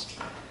 funerals.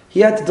 He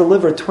had to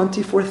deliver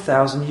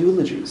 24,000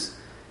 eulogies.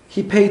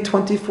 He paid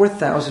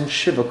 24,000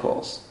 shiva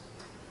calls.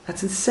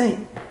 That's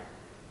insane.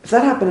 If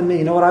that happened to me,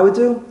 you know what I would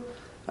do?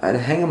 I'd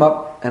hang him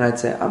up and I'd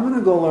say, I'm going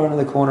to go learn in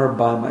the corner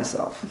by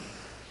myself.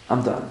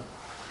 I'm done.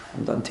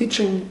 I'm done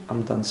teaching.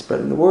 I'm done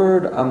spreading the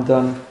word. I'm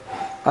done.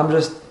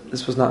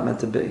 This was not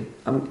meant to be.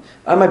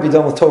 I might be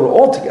done with Torah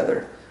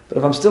altogether, but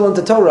if I'm still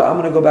into Torah, I'm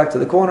going to go back to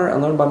the corner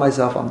and learn by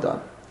myself. I'm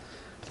done.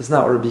 That's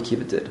not what Rabbi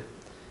Akiva did.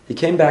 He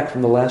came back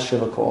from the last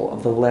shiva call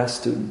of the last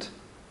student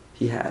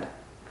he had.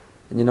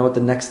 And you know what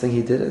the next thing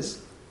he did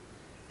is?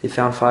 He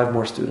found 5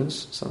 more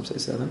students, some say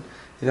 7.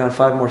 He found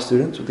 5 more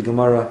students, what the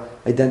Gemara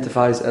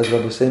identifies as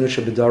Rabbeinu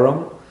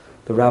Shebedaram,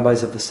 the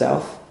rabbis of the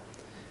south.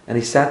 And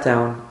he sat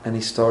down and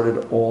he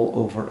started all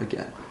over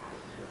again.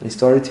 And he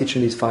started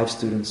teaching these 5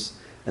 students.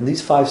 And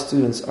these 5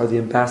 students are the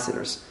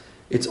ambassadors.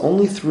 It's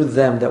only through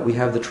them that we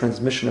have the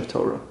transmission of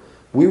Torah.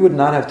 We would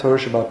not have Torah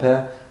Sheba'al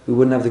Peh, we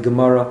wouldn't have the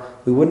Gemara,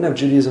 we wouldn't have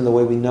Judaism the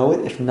way we know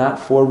it if not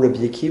for Rabbi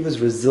Akiva's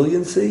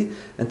resiliency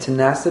and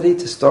tenacity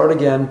to start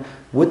again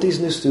with these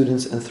new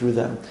students and through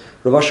them.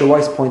 Rav Asher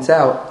Weiss points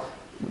out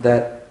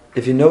that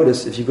if you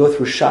notice, if you go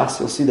through Shas,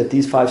 you'll see that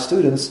these 5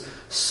 students,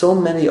 so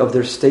many of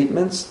their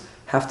statements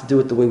have to do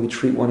with the way we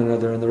treat one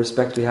another and the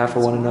respect we have for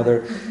one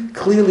another.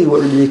 Clearly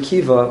what Rabbi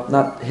Akiva,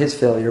 not his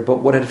failure, but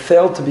what had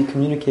failed to be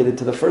communicated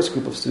to the first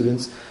group of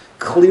students,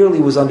 clearly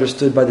was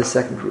understood by the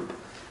second group.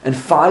 And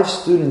 5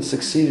 students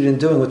succeeded in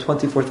doing what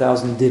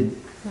 24,000 didn't.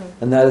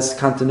 And that is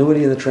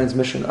continuity in the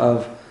transmission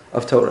of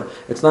Torah.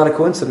 It's not a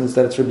coincidence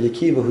that it's Rabbi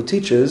Akiva who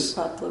teaches,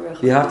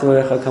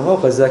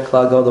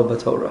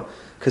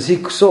 because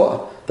he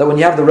saw that when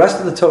you have the rest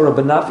of the Torah,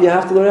 but not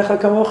V'yahavta l'recha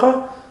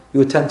kamocha,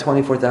 you attend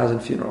 24,000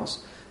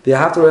 funerals.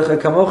 V'yahavta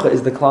l'recha kamocha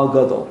is the Klal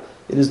Gadol.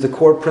 It is the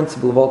core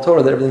principle of all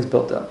Torah that everything's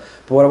built up.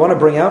 But what I want to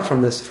bring out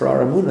from this for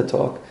our Emunah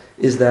talk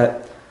is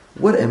that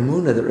what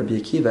Emunah that Rabbi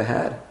Akiva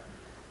had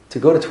to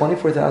go to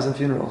 24,000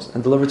 funerals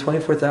and deliver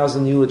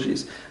 24,000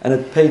 eulogies and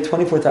to pay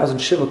 24,000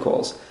 shiva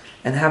calls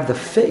and have the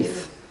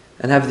faith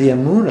and have the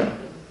emunah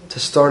to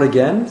start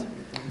again,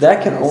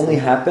 that can only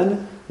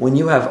happen when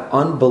you have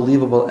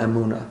unbelievable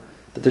emunah,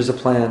 that there's a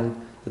plan,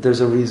 that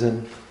there's a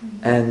reason,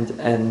 and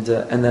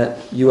that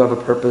you have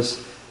a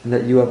purpose, and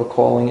that you have a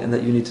calling and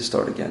that you need to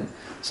start again.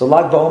 So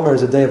Lag BaOmer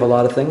is a day of a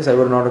lot of things. I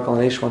wrote an article on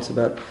Aish once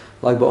about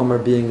Lag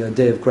BaOmer being a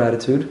day of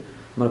gratitude.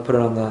 I'm going to put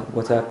it on the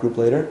WhatsApp group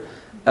later.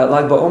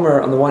 Lag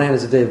BaOmer, on the one hand,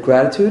 is a day of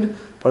gratitude,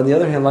 but on the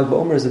other hand, Lag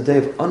BaOmer is a day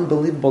of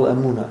unbelievable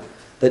emunah.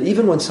 That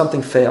even when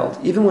something failed,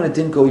 even when it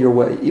didn't go your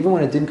way, even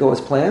when it didn't go as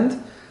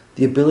planned,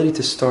 the ability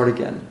to start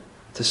again,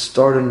 to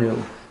start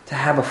anew, to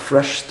have a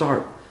fresh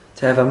start,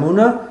 to have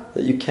emunah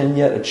that you can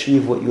yet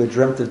achieve what you had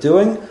dreamt of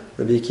doing.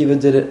 Rabbi Akiva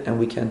did it, and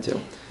we can too.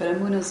 But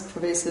emunah is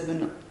pervasive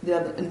in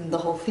the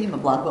whole theme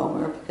of Lag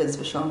BaOmer, because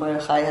V'Shalom Bar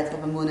Yochai had to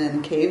have emunah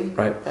in the cave.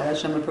 Right. That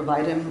Hashem would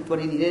provide him what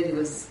he needed.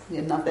 He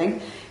had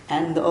nothing.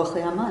 And the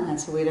Ochlei Haman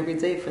has to wait every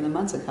day for the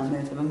months to come. They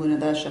have to have emunah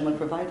that Hashem would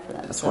provide for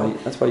them. That's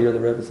why you're the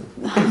Rebbe. I'm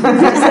saying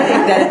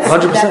that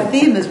 100%. That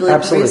theme is really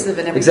pervasive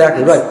in everything.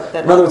 Exactly, right.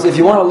 In other words, if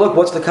you want to look,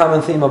 what's the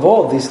common theme of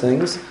all of these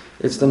things?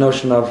 It's the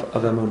notion of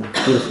emunah.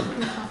 Beautiful.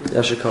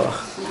 Yasher koach.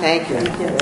 Thank you.